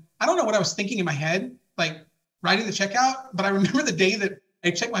myself. And I don't know what I was thinking in my head, like writing the check out, but I remember the day that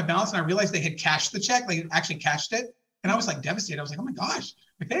I checked my balance and I realized they had cashed the check, like actually cashed it. And I was like devastated. I was like, oh my gosh,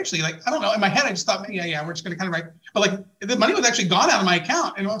 like they actually, like, I don't know. In my head, I just thought, yeah, we're just going to kind of write, but like the money was actually gone out of my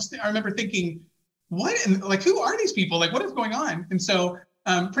account. And I remember thinking, what, and like, who are these people? Like, what is going on? And so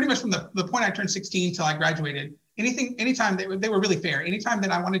pretty much from the point I turned 16 till I graduated, anytime they were really fair. Anytime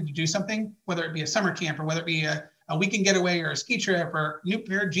that I wanted to do something, whether it be a summer camp or whether it be a weekend getaway or a ski trip or a new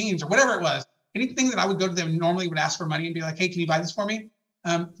pair of jeans or whatever it was, anything that I would go to them normally would ask for money and be like, hey, can you buy this for me?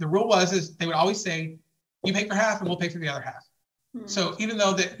 The rule is they would always say, you pay for half and we'll pay for the other half. Mm-hmm. So even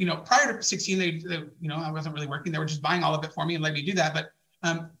though that, prior to 16, they I wasn't really working. They were just buying all of it for me and letting me do that. But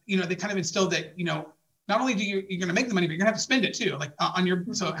they kind of instilled that, not only you're going to make the money, but you're going to have to spend it too, like on your,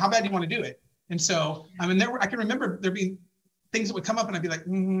 so how bad do you want to do it? And so, I can remember there being things that would come up and I'd be like,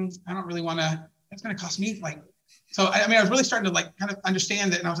 I don't really want to, that's going to cost me like, so I was really starting to like kind of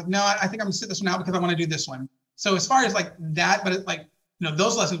understand that. And I was like, no, I think I'm gonna sit this one out because I want to do this one. So as far as like that, but it's like,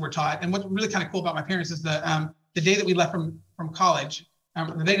 those lessons were taught. And what's really kind of cool about my parents is the day that we left from college,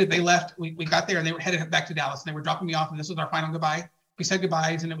 the day that they left, we got there and they were headed back to Dallas and they were dropping me off. And this was our final goodbye. We said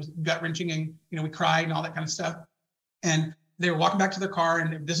goodbyes and it was gut wrenching and, we cried and all that kind of stuff. And they were walking back to their car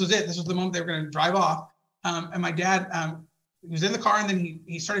and this was it. This was the moment they were going to drive off. And my dad, he was in the car and then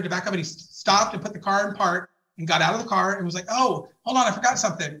he started to back up and he stopped and put the car in park and got out of the car and was like, oh, hold on, I forgot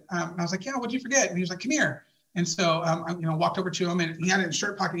something. And I was like, yeah, what'd you forget? And he was like, come here. And so, I walked over to him and he had it in his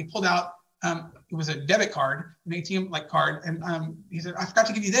shirt pocket. He pulled out, it was a debit card, an ATM like card. And he said, I forgot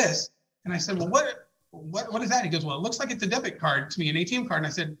to give you this. And I said, well, what is that? He goes, well, it looks like it's a debit card to me, an ATM card. And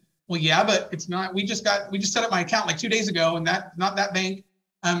I said, well, yeah, but it's not, we just set up my account like 2 days ago and that's not that bank.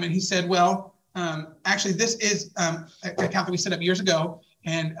 And he said, well, actually this is an account that we set up years ago.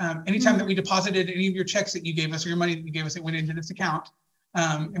 And anytime that we deposited any of your checks that you gave us or your money that you gave us, it went into this account.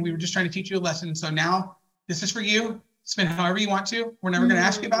 And we were just trying to teach you a lesson. So now this is for you. Spend however you want to. We're never going to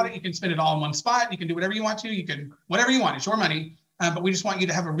ask you about it. You can spend it all in one spot. You can do whatever you want to. You can, whatever you want. It's your money. But we just want you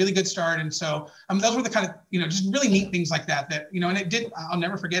to have a really good start. And so those were the kind of, just really neat things like that, and it did, I'll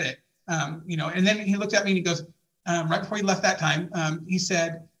never forget it. And then he looked at me and he goes, right before he left that time, he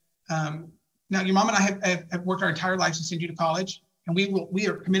said, now your mom and I have worked our entire lives to send you to college. And we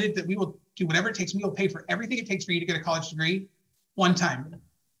are committed that we will do whatever it takes. We will pay for everything it takes for you to get a college degree one time. And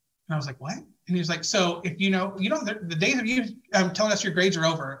I was like, what? And he was like, so if the days of you telling us your grades are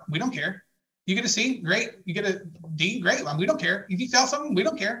over, we don't care. You get a C, great. You get a D, great. We don't care. If you fail something, we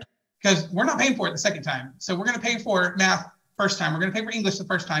don't care because we're not paying for it the second time. So we're going to pay for math first time. We're going to pay for English the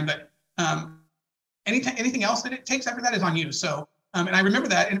first time, but anything else that it takes after that is on you. So, and I remember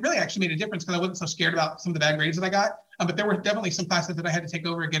that, and it really actually made a difference because I wasn't so scared about some of the bad grades that I got. But there were definitely some classes that I had to take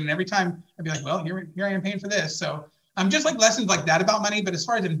over again. And every time I'd be like, well, here I am paying for this. So just like lessons like that about money. But as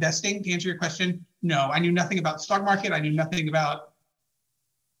far as investing, to answer your question, no, I knew nothing about the stock market. I knew nothing about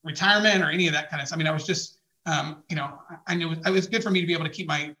retirement or any of that kind of stuff. I was just, I knew it was good for me to be able to keep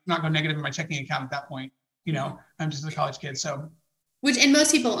not go negative in my checking account at that point. I'm just a college kid. So. And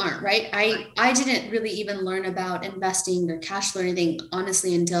most people aren't, right? I didn't really even learn about investing or cash flow or anything,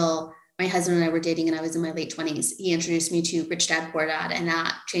 honestly, until my husband and I were dating and I was in my late 20s. He introduced me to Rich Dad Poor Dad and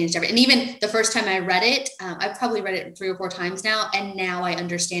that changed everything. And even the first time I read it, I've probably read it 3 or 4 times now. And now I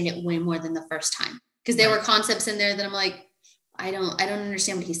understand it way more than the first time because there were concepts in there that I'm like, I don't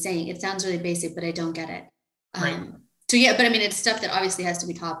understand what he's saying. It sounds really basic, but I don't get it. So yeah, but it's stuff that obviously has to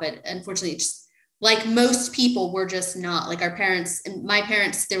be taught, but unfortunately it's like most people, we're just not like our parents and my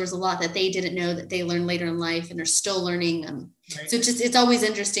parents. There was a lot that they didn't know that they learned later in life and they're still learning. So it's always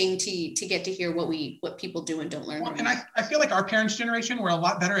interesting to get to hear what people do and don't learn. Well, and I feel like our parents' generation were a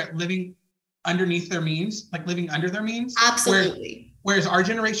lot better at living underneath their means, like living under their means. Absolutely. Whereas our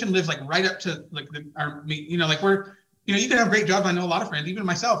generation lives like right up to like our, like we're, you can have great jobs. I know a lot of friends, even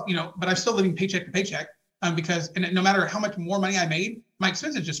myself, but I'm still living paycheck to paycheck because no matter how much more money I made, my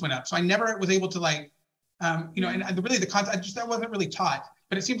expenses just went up. So I never was able to like, and really the concept, that wasn't really taught,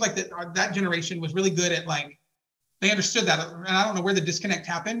 but it seems like that generation was really good at like, they understood that. And I don't know where the disconnect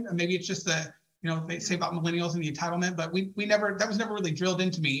happened. Maybe it's just they say about millennials and the entitlement, but that was never really drilled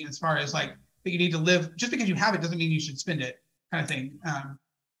into me as far as like, that you need to live, just because you have it doesn't mean you should spend it kind of thing.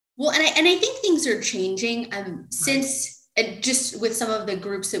 Well, and I think things are changing since just with some of the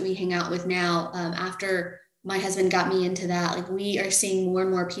groups that we hang out with now, after my husband got me into that, like we are seeing more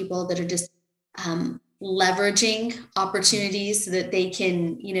and more people that are just leveraging opportunities so that they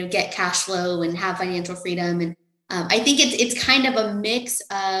can, get cash flow and have financial freedom. And I think it's kind of a mix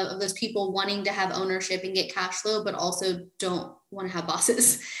of those people wanting to have ownership and get cash flow, but also don't want to have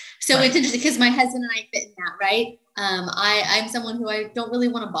bosses. So it's interesting because my husband and I fit in that, right? I'm someone who I don't really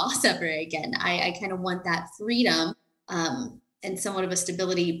want a boss ever again. I kind of want that freedom and somewhat of a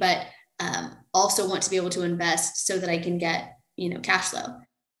stability, but also want to be able to invest so that I can get, cash flow.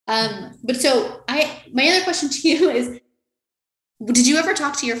 But so my other question to you is, did you ever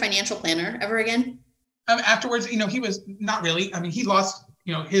talk to your financial planner ever again? Afterwards, he was not really. He lost,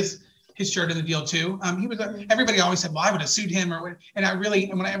 his shirt in the deal too. Everybody always said, well, I would have sued him and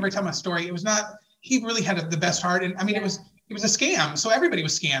whenever I tell my story, it was not, he really had the best heart. And it was a scam. So everybody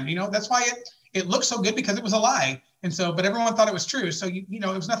was scammed, that's why it looked so good because it was a lie. And so, but everyone thought it was true. So, it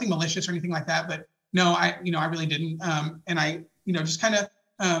was nothing malicious or anything like that, but no, I really didn't. And I, just kind of,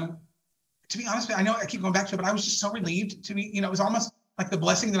 to be honest, I know I keep going back to it, but I was just so relieved to be, it was almost like the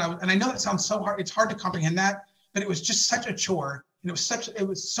blessing that and I know that sounds so hard. It's hard to comprehend that, but it was just such a chore. And it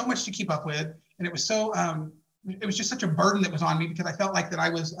was so much to keep up with. And it was it was just such a burden that was on me because I felt like that I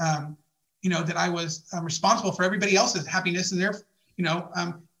was, responsible for everybody else's happiness and their,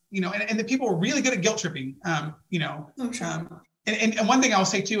 and the people were really good at guilt tripping, Oh, sure. And one thing I'll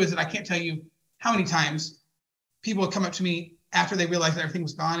say too is that I can't tell you how many times people would come up to me after they realized that everything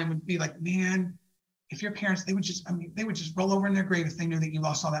was gone and would be like, man, if your parents, they would just roll over in their grave if they knew that you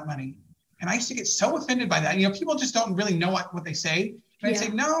lost all that money. And I used to get so offended by that. People just don't really know what they say. And I'd say,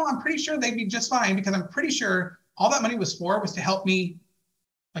 no, I'm pretty sure they'd be just fine because I'm pretty sure all that money was to help me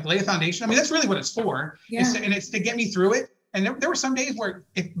like lay a foundation. I mean, that's really what it's for. Yeah. And it's to get me through it. And there were some days where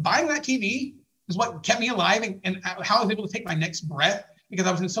buying that TV was what kept me alive and how I was able to take my next breath because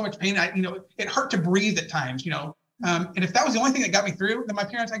I was in so much pain. It hurt to breathe at times, and if that was the only thing that got me through, then my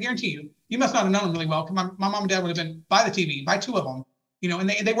parents, I guarantee you must not have known them really well. Because my mom and dad would have been, buy the TV, buy 2 of them, and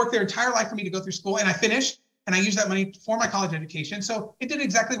they worked their entire life for me to go through school. And I finished and I used that money for my college education. So it did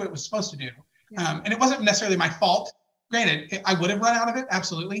exactly what it was supposed to do. Yeah. And it wasn't necessarily my fault. Granted, I would have run out of it.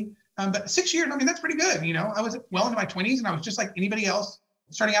 Absolutely. But 6 years, I mean, that's pretty good. I was well into my 20s and I was just like anybody else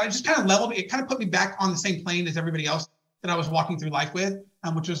starting out. It just kind of leveled. It kind of put me back on the same plane as everybody else that I was walking through life with,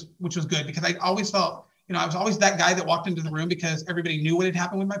 which was good because I always felt, I was always that guy that walked into the room because everybody knew what had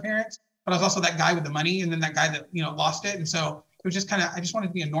happened with my parents, but I was also that guy with the money and then that guy that, lost it. And so it was just I just wanted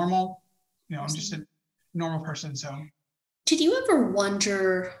to be a normal, I'm just a normal person. So. Did you ever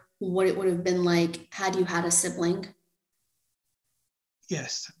wonder what it would have been like had you had a sibling?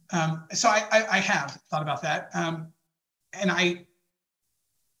 Yes. So I have thought about that. And I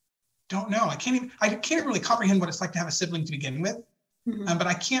don't know. I can't really comprehend what it's like to have a sibling to begin with. Mm-hmm. But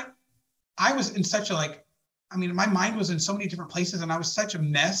I was in such my mind was in so many different places and I was such a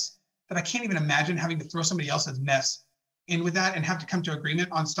mess that I can't even imagine having to throw somebody else's mess in with that and have to come to agreement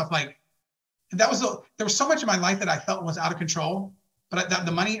on stuff like there was so much in my life that I felt was out of control, but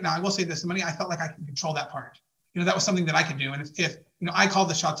the money, now I will say this, the money, I felt like I could control that part. That was something that I could do. And if I called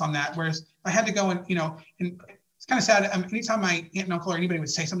the shots on that, whereas I had to go and it's kind of sad. Anytime my aunt and uncle or anybody would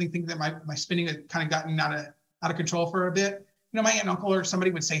say something, think that my spending had kind of gotten out of control for a bit. My aunt and uncle or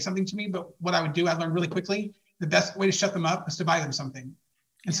somebody would say something to me, but what I would do, I learned really quickly, the best way to shut them up was to buy them something.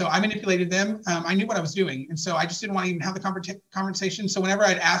 And so I manipulated them. I knew what I was doing. And so I just didn't want to even have the conversation. So whenever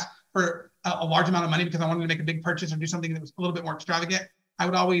I'd ask for a large amount of money because I wanted to make a big purchase or do something that was a little bit more extravagant, I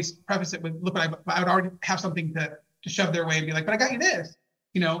would always preface it with, look, I would already have something to shove their way and be like, but I got you this,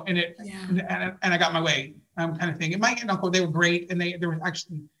 and I got my way, kind of thing. And my aunt and uncle, they were great. And there was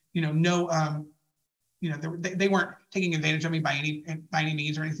actually, no, they weren't taking advantage of me by any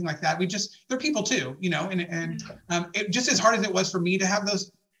means or anything like that. They're people too, and it just as hard as it was for me to have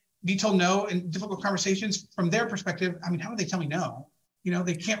those detailed no and difficult conversations from their perspective. I mean, how would they tell me no?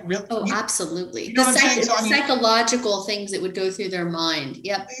 They can't really. Oh, absolutely. The psychological things that would go through their mind.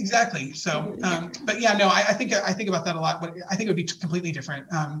 Yep. Exactly. So, but yeah, no, I think about that a lot, but I think it would be completely different.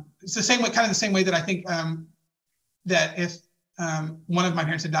 It's the same way, kind of the same way that I think that if one of my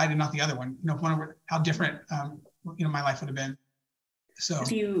parents had died and not the other one, how different, my life would have been. So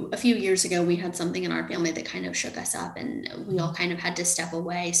a few years ago, we had something in our family that kind of shook us up and we all kind of had to step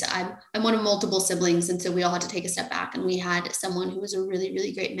away. So I'm one of multiple siblings. And so we all had to take a step back, and we had someone who was a really,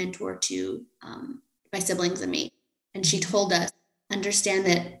 really great mentor to my siblings and me. And she told us, understand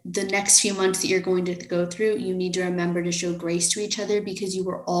that the next few months that you're going to go through, you need to remember to show grace to each other because you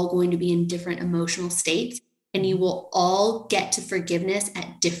are all going to be in different emotional states. And you will all get to forgiveness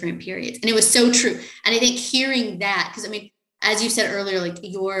at different periods. And it was so true. And I think hearing that, because as you said earlier, like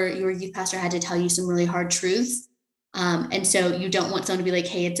your youth pastor had to tell you some really hard truths. And so you don't want someone to be like,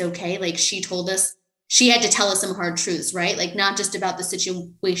 hey, it's okay. Like she told us, she had to tell us some hard truths, right? Like not just about the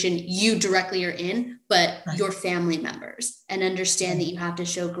situation you directly are in, but your family members, and understand that you have to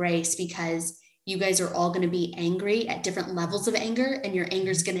show grace because you guys are all going to be angry at different levels of anger, and your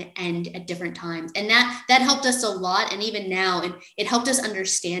anger is going to end at different times. And that helped us a lot. And even now, and it helped us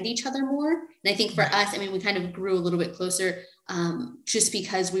understand each other more. And I think for us, we kind of grew a little bit closer just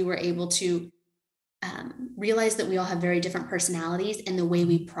because we were able to realize that we all have very different personalities and the way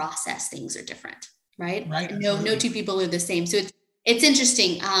we process things are different. Right. No two people are the same. So it's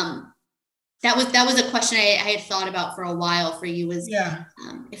interesting. That was a question I had thought about for a while for you, was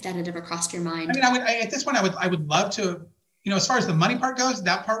if that had ever crossed your mind. At this point, I would love to, as far as the money part goes,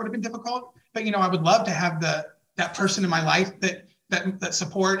 that part would have been difficult, but, I would love to have that person in my life that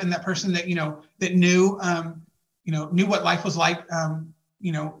support, and that person that, that knew what life was like,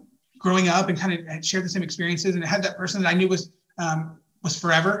 growing up, and kind of shared the same experiences, and had that person that I knew was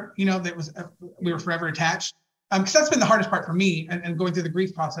forever, that we were forever attached. because that's been the hardest part for me and going through the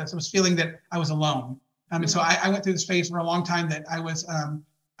grief process. It was feeling that I was alone. And so I went through this phase for a long time that I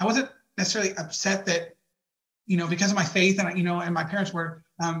wasn't necessarily upset that, because of my faith and, and my parents were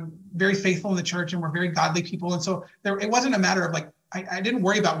very faithful in the church and were very godly people. And so it wasn't a matter of like, I didn't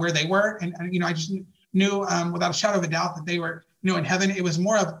worry about where they were. And I just knew without a shadow of a doubt that they were, in heaven. It was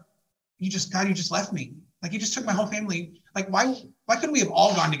more of, God, you just left me. Like, you just took my whole family. Like, why couldn't we have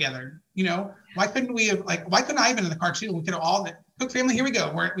all gone together? Why couldn't we have, why couldn't I have been in the car too? We could have all, Cook family, here we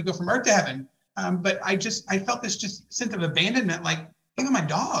go. We go from earth to heaven. But I felt this just sense of abandonment, like, even my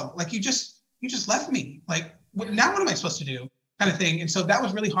dog, like, you just left me. Like, now what am I supposed to do? Kind of thing. And so that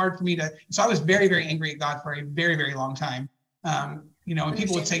was really hard for me so I was very, very angry at God for a very, very long time. And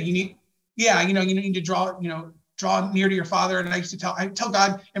people would say, you need to draw near to your father. And I tell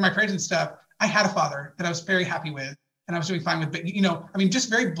God in my prayers and stuff, I had a father that I was very happy with and I was doing fine with, but just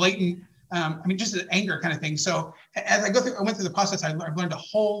very blatant, just an anger kind of thing. So as I went through the process, I've learned a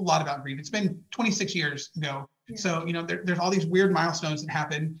whole lot about grief. It's been 26 years ago. Yeah. So, there's all these weird milestones that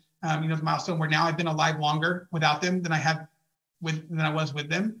happen. The milestone where now I've been alive longer without them than I was with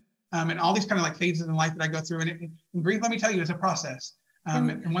them. And all these kind of like phases in life that I go through. And grief, let me tell you, is a process.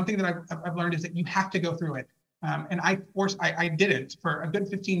 And one thing that I've learned is that you have to go through it. And I didn't for a good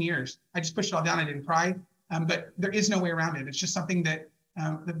 15 years. I just pushed it all down. I didn't cry, but there is no way around it. It's just something that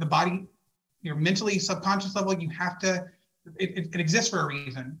the body, your mentally subconscious level, you have to, it exists for a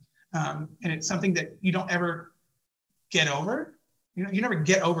reason. And it's something that you don't ever get over. You never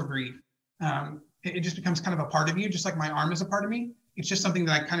get over grief. It just becomes kind of a part of you, just like my arm is a part of me. It's just something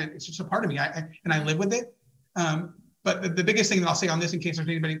that it's just a part of me. And I live with it. But the biggest thing that I'll say on this, in case there's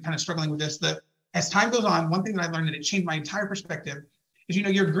anybody kind of struggling with this, that as time goes on, one thing that I learned, and it changed my entire perspective, is,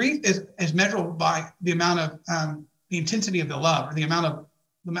 your grief is measurable by the amount of the intensity of the love, or the amount of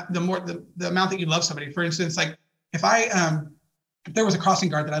the amount that you love somebody. For instance, like if there was a crossing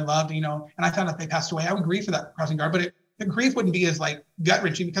guard that I loved, and I found out they passed away, I would grieve for that crossing guard, but the grief wouldn't be as like gut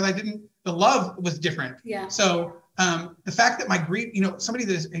wrenching because the love was different. Yeah. So the fact that my grief, somebody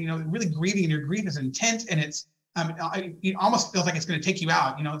that is, really grieving, and your grief is intense, and it's, it almost feels like it's going to take you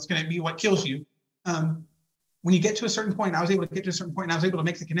out. It's going to be what kills you. When you get to a certain point, I was able to get to a certain point, and I was able to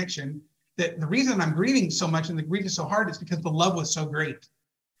make the connection that the reason I'm grieving so much and the grief is so hard is because the love was so great.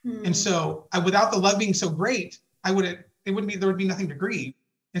 And so without the love being so great, there would be nothing to grieve.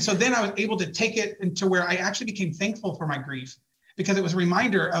 And so then I was able to take it into where I actually became thankful for my grief, because it was a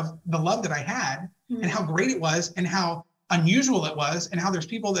reminder of the love that I had and how great it was and how unusual it was, and how there's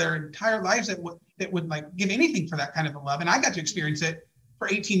people their entire lives that would like give anything for that kind of a love. And I got to experience it for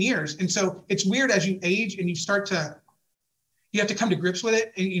 18 years. And so it's weird as you age and you have to come to grips with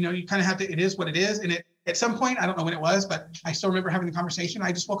it. And, you kind of have to, it is what it is. And at some point, I don't know when it was, but I still remember having the conversation.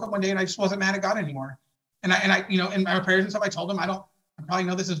 I just woke up one day and I just wasn't mad at God anymore. And I in my prayers and stuff, I told him, I probably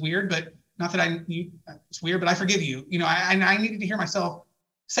know this is weird, but not that it's weird, but I forgive you. I needed to hear myself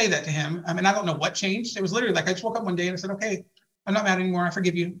say that to him. And I don't know what changed. It was literally like, I just woke up one day and I said, okay, I'm not mad anymore. I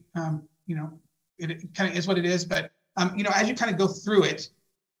forgive you. It kind of is what it is. But, as you kind of go through it,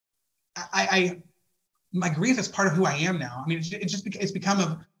 my grief is part of who I am now. I mean, it's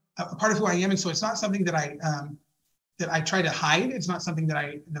become a part of who I am. And so it's not something that I try to hide. It's not something that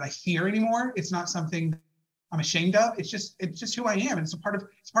I fear anymore. It's not something I'm ashamed of. It's just who I am. And it's part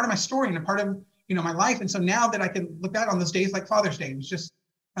of my story and a part of, my life. And so now that I can look back on those days like Father's Day, it was just,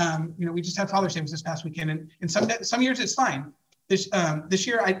 we just had Father's Day this past weekend, and some years it's fine. This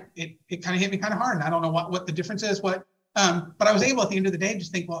year it kind of hit me kind of hard, and I don't know what the difference is. But I was able at the end of the day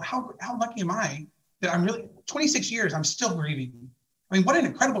just think, well, how lucky am I that I'm really 26 years I'm still grieving. I mean, what an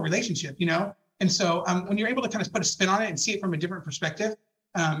incredible relationship, And so when you're able to kind of put a spin on it and see it from a different perspective,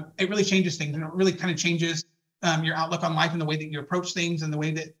 it really changes things, and it really kind of changes your outlook on life and the way that you approach things, and the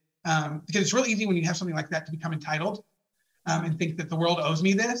way that because it's really easy when you have something like that to become entitled and think that the world owes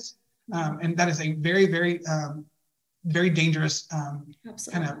me this, and that is a very, very very dangerous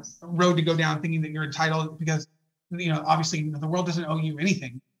kind of road to go down, thinking that you're entitled, because obviously the world doesn't owe you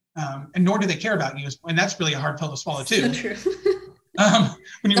anything, and nor do they care about you, and that's really a hard pill to swallow too. So true.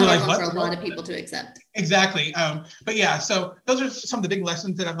 When you realize what for a lot of people to accept. Exactly. But yeah, so those are some of the big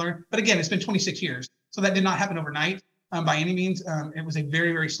lessons that I've learned. But again, it's been 26 years, so that did not happen overnight by any means. It was a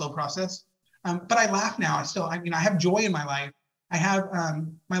very, very slow process. But I laugh now. I have joy in my life. I have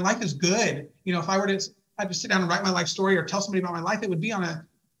my life is good. If I were to sit down and write my life story or tell somebody about my life, it would be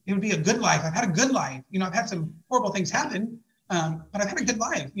a good life. I've had a good life. I've had some horrible things happen, but I've had a good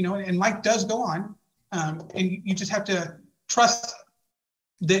life. And life does go on, and you just have to trust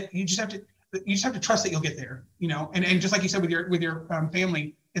that you just have to trust that you'll get there, and just like you said with your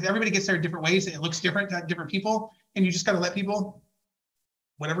family, if everybody gets there in different ways, it looks different to different people. And you just got to let people,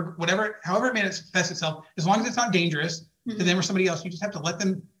 however it manifests itself, as long as it's not dangerous to them or somebody else, you just have to let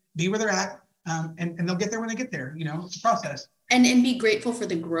them be where they're at. And they'll get there when they get there. It's a process. And be grateful for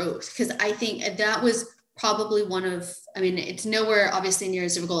the growth. Because I think that was probably it's nowhere obviously near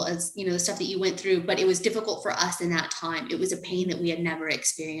as difficult as, the stuff that you went through, but it was difficult for us in that time. It was a pain that we had never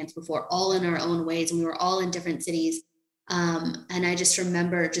experienced before, all in our own ways. And we were all in different cities. And I just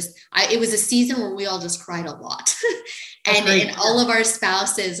remember it was a season where we all just cried a lot. and all of our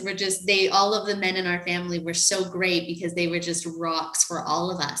spouses were all of the men in our family were so great because they were just rocks for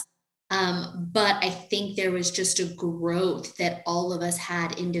all of us. But I think there was just a growth that all of us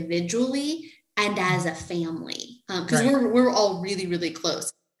had individually and as a family, because we're all really, really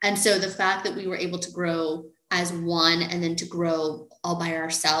close. And so the fact that we were able to grow as one and then to grow all by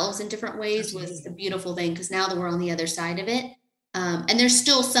ourselves in different ways was a beautiful thing, because now that we're on the other side of it, and there's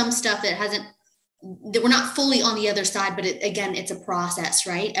still some stuff that we're not fully on the other side, but it's a process,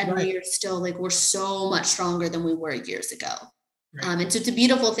 right? And we're still we're so much stronger than we were years ago. And so it's a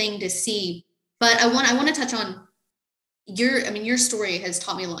beautiful thing to see. But I want to touch on your story has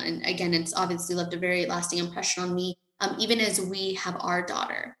taught me a lot. And again, it's obviously left a very lasting impression on me. Even as we have our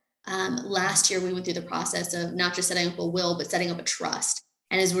daughter, last year we went through the process of not just setting up a will, but setting up a trust.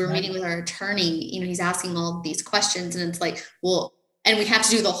 And as we were meeting with our attorney, he's asking all of these questions, and it's like, well, and we have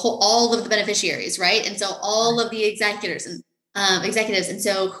to do all of the beneficiaries, right? And so all of the executors and executives. And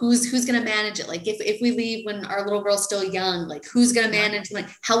so who's going to manage it? If we leave when our little girl's still young, who's going to manage,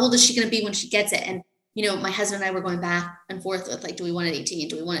 how old is she going to be when she gets it? And, my husband and I were going back and forth with do we want it 18?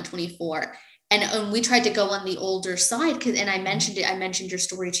 Do we want it 24? And we tried to go on the older side and I mentioned your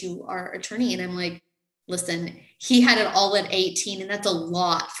story to our attorney, and I'm like, listen, he had it all at 18, and that's a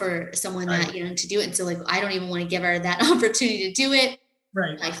lot for someone that young to do it. And so I don't even want to give her that opportunity to do it.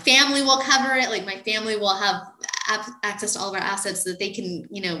 Right. My family will cover it. My family will have access to all of our assets so that they can,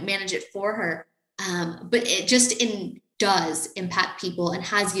 manage it for her. But it just does impact people and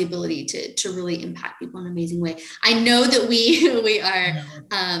has the ability to really impact people in an amazing way. I know that we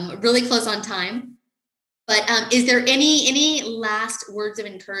are really close on time, but is there any last words of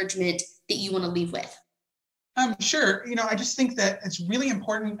encouragement that you want to leave with? Sure. I just think that it's really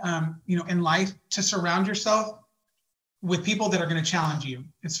important, in life to surround yourself with people that are going to challenge you,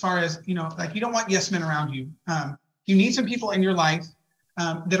 as far as, you don't want yes men around you. You need some people in your life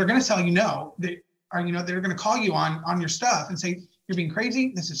that are going to tell you no, that are, they're going to call you on your stuff and say, you're being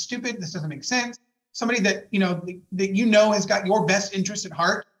crazy. This is stupid. This doesn't make sense. Somebody that, that has got your best interest at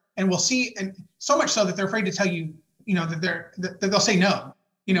heart and will see, and so much so that they're afraid to tell you, that they'll say no,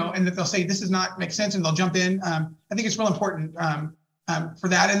 and that they'll say, this does not make sense. And they'll jump in. I think it's real important for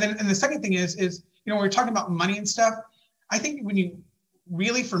that. And the second thing is, when we're talking about money and stuff, I think when you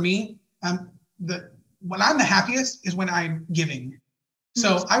really, for me, when I'm the happiest is when I'm giving.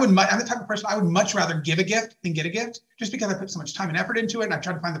 So I'm the type of person, I would much rather give a gift than get a gift, just because I put so much time and effort into it. And I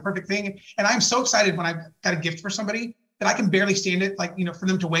try to find the perfect thing. And I'm so excited when I've got a gift for somebody that I can barely stand it, for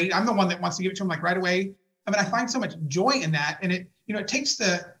them to wait. I'm the one that wants to give it to them right away. I find so much joy in that. And it, it takes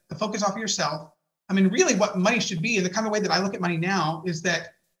the focus off of yourself. Really what money should be, and the kind of way that I look at money now, is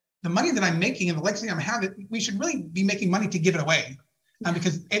that the money that I'm making and the legacy I'm having, we should really be making money to give it away.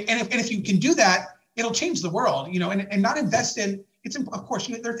 Because if you can do that, it'll change the world, and not invest in, of course,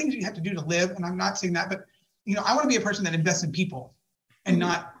 there are things you have to do to live, and I'm not saying that, but, I want to be a person that invests in people and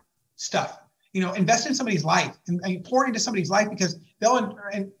not stuff. Invest in somebody's life and pour into somebody's life, because they'll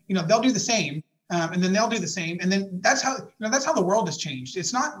do the same, and then they'll do the same, and then that's how the world has changed.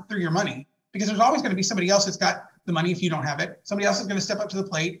 It's not through your money, because there's always going to be somebody else that's got the money if you don't have it. Somebody else is going to step up to the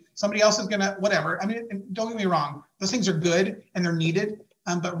plate. Somebody else is going to whatever. And don't get me wrong, those things are good and they're needed,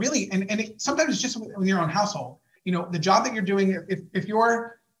 but really, sometimes it's just in your own household. The job that you're doing, if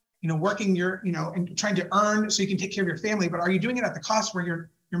you're, working, and trying to earn so you can take care of your family, but are you doing it at the cost where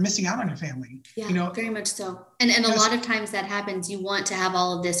you're missing out on your family? Yeah, very much so. And a lot of times that happens. You want to have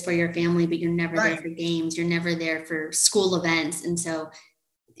all of this for your family, but you're never there for games. You're never there for school events. And so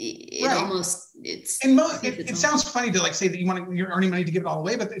it sounds funny to say that you're earning money to give it all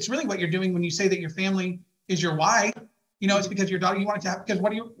away, but it's really what you're doing when you say that your family is your why. It's because your daughter, you want it to have, because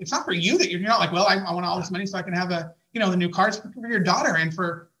it's not for you that you're not like, well, I want all this money so I can have the new cars, for your daughter and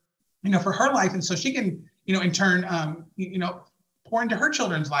for her life. And so she can, in turn, pour into her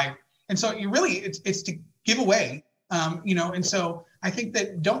children's life. And so you really, it's to give away, and so I think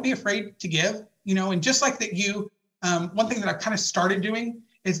that don't be afraid to give, and just like that one thing that I've kind of started doing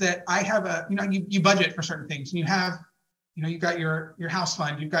is that I have you budget for certain things, and you have, you've got your house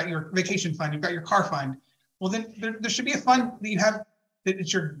fund, you've got your vacation fund, you've got your car fund. Well, then there should be a fund that you have that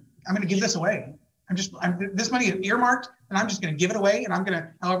I'm going to give this away. This money is earmarked, and I'm just going to give it away, and I'm going to,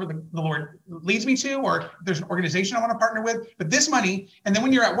 however the Lord leads me to, or if there's an organization I want to partner with, but this money. And then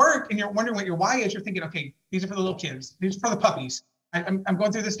when you're at work and you're wondering what your why is, you're thinking, okay, these are for the little kids. These are for the puppies. I'm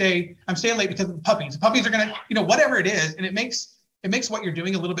going through this day. I'm staying late because of the puppies. The puppies are going to, whatever it is. And it makes what you're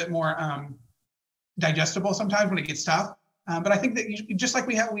doing a little bit more digestible sometimes when it gets tough. But I think that just like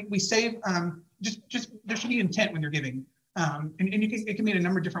we save, just there should be intent when you're giving. And it can be in a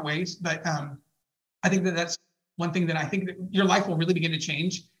number of different ways, but I think that that's one thing that I think that your life will really begin to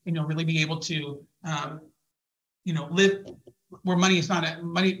change, and you'll really be able to, live where money is not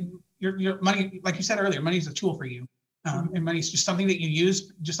money. Your money, like you said earlier, money is a tool for you, and money is just something that you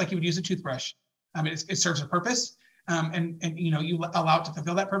use, just like you would use a toothbrush. It serves a purpose, and you allow it to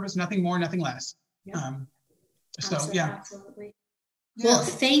fulfill that purpose. Nothing more, nothing less. Yeah. Absolutely. Well,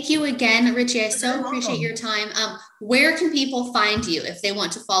 thank you again, Richie. I so appreciate your time. Where can people find you if they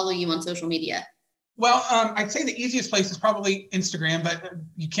want to follow you on social media? Well, I'd say the easiest place is probably Instagram, but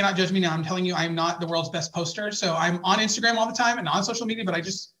you cannot judge me now. I'm telling you, I'm not the world's best poster. So I'm on Instagram all the time and on social media, but I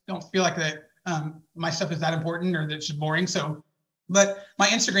just don't feel like that my stuff is that important or that it's just boring. So, but my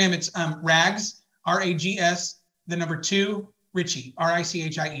Instagram, it's Rags, RAGS, the number 2, Richie,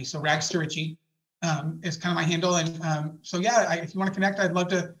 RICHIE. So Rags to Richie is kind of my handle. And if you want to connect, I'd love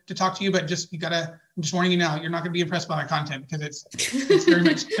to talk to you, but I'm just warning you now, you're not going to be impressed by my content because it's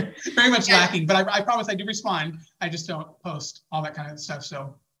very much lacking, but I promise I do respond. I just don't post all that kind of stuff.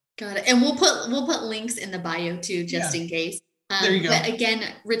 So got it. And we'll put links in the bio too, just in case. There you go. But again,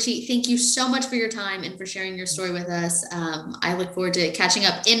 Richie, thank you so much for your time and for sharing your story with us. I look forward to catching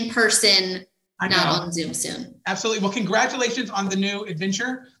up in person, not on Zoom soon. Absolutely. Well, congratulations on the new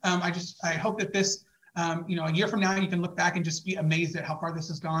adventure. I hope that this, a year from now, you can look back and just be amazed at how far this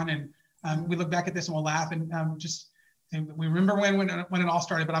has gone. And we look back at this and we'll laugh and we remember when it all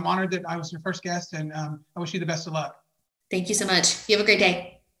started. But I'm honored that I was your first guest, and I wish you the best of luck. Thank you so much. You have a great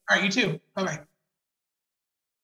day. All right, you too. Bye-bye.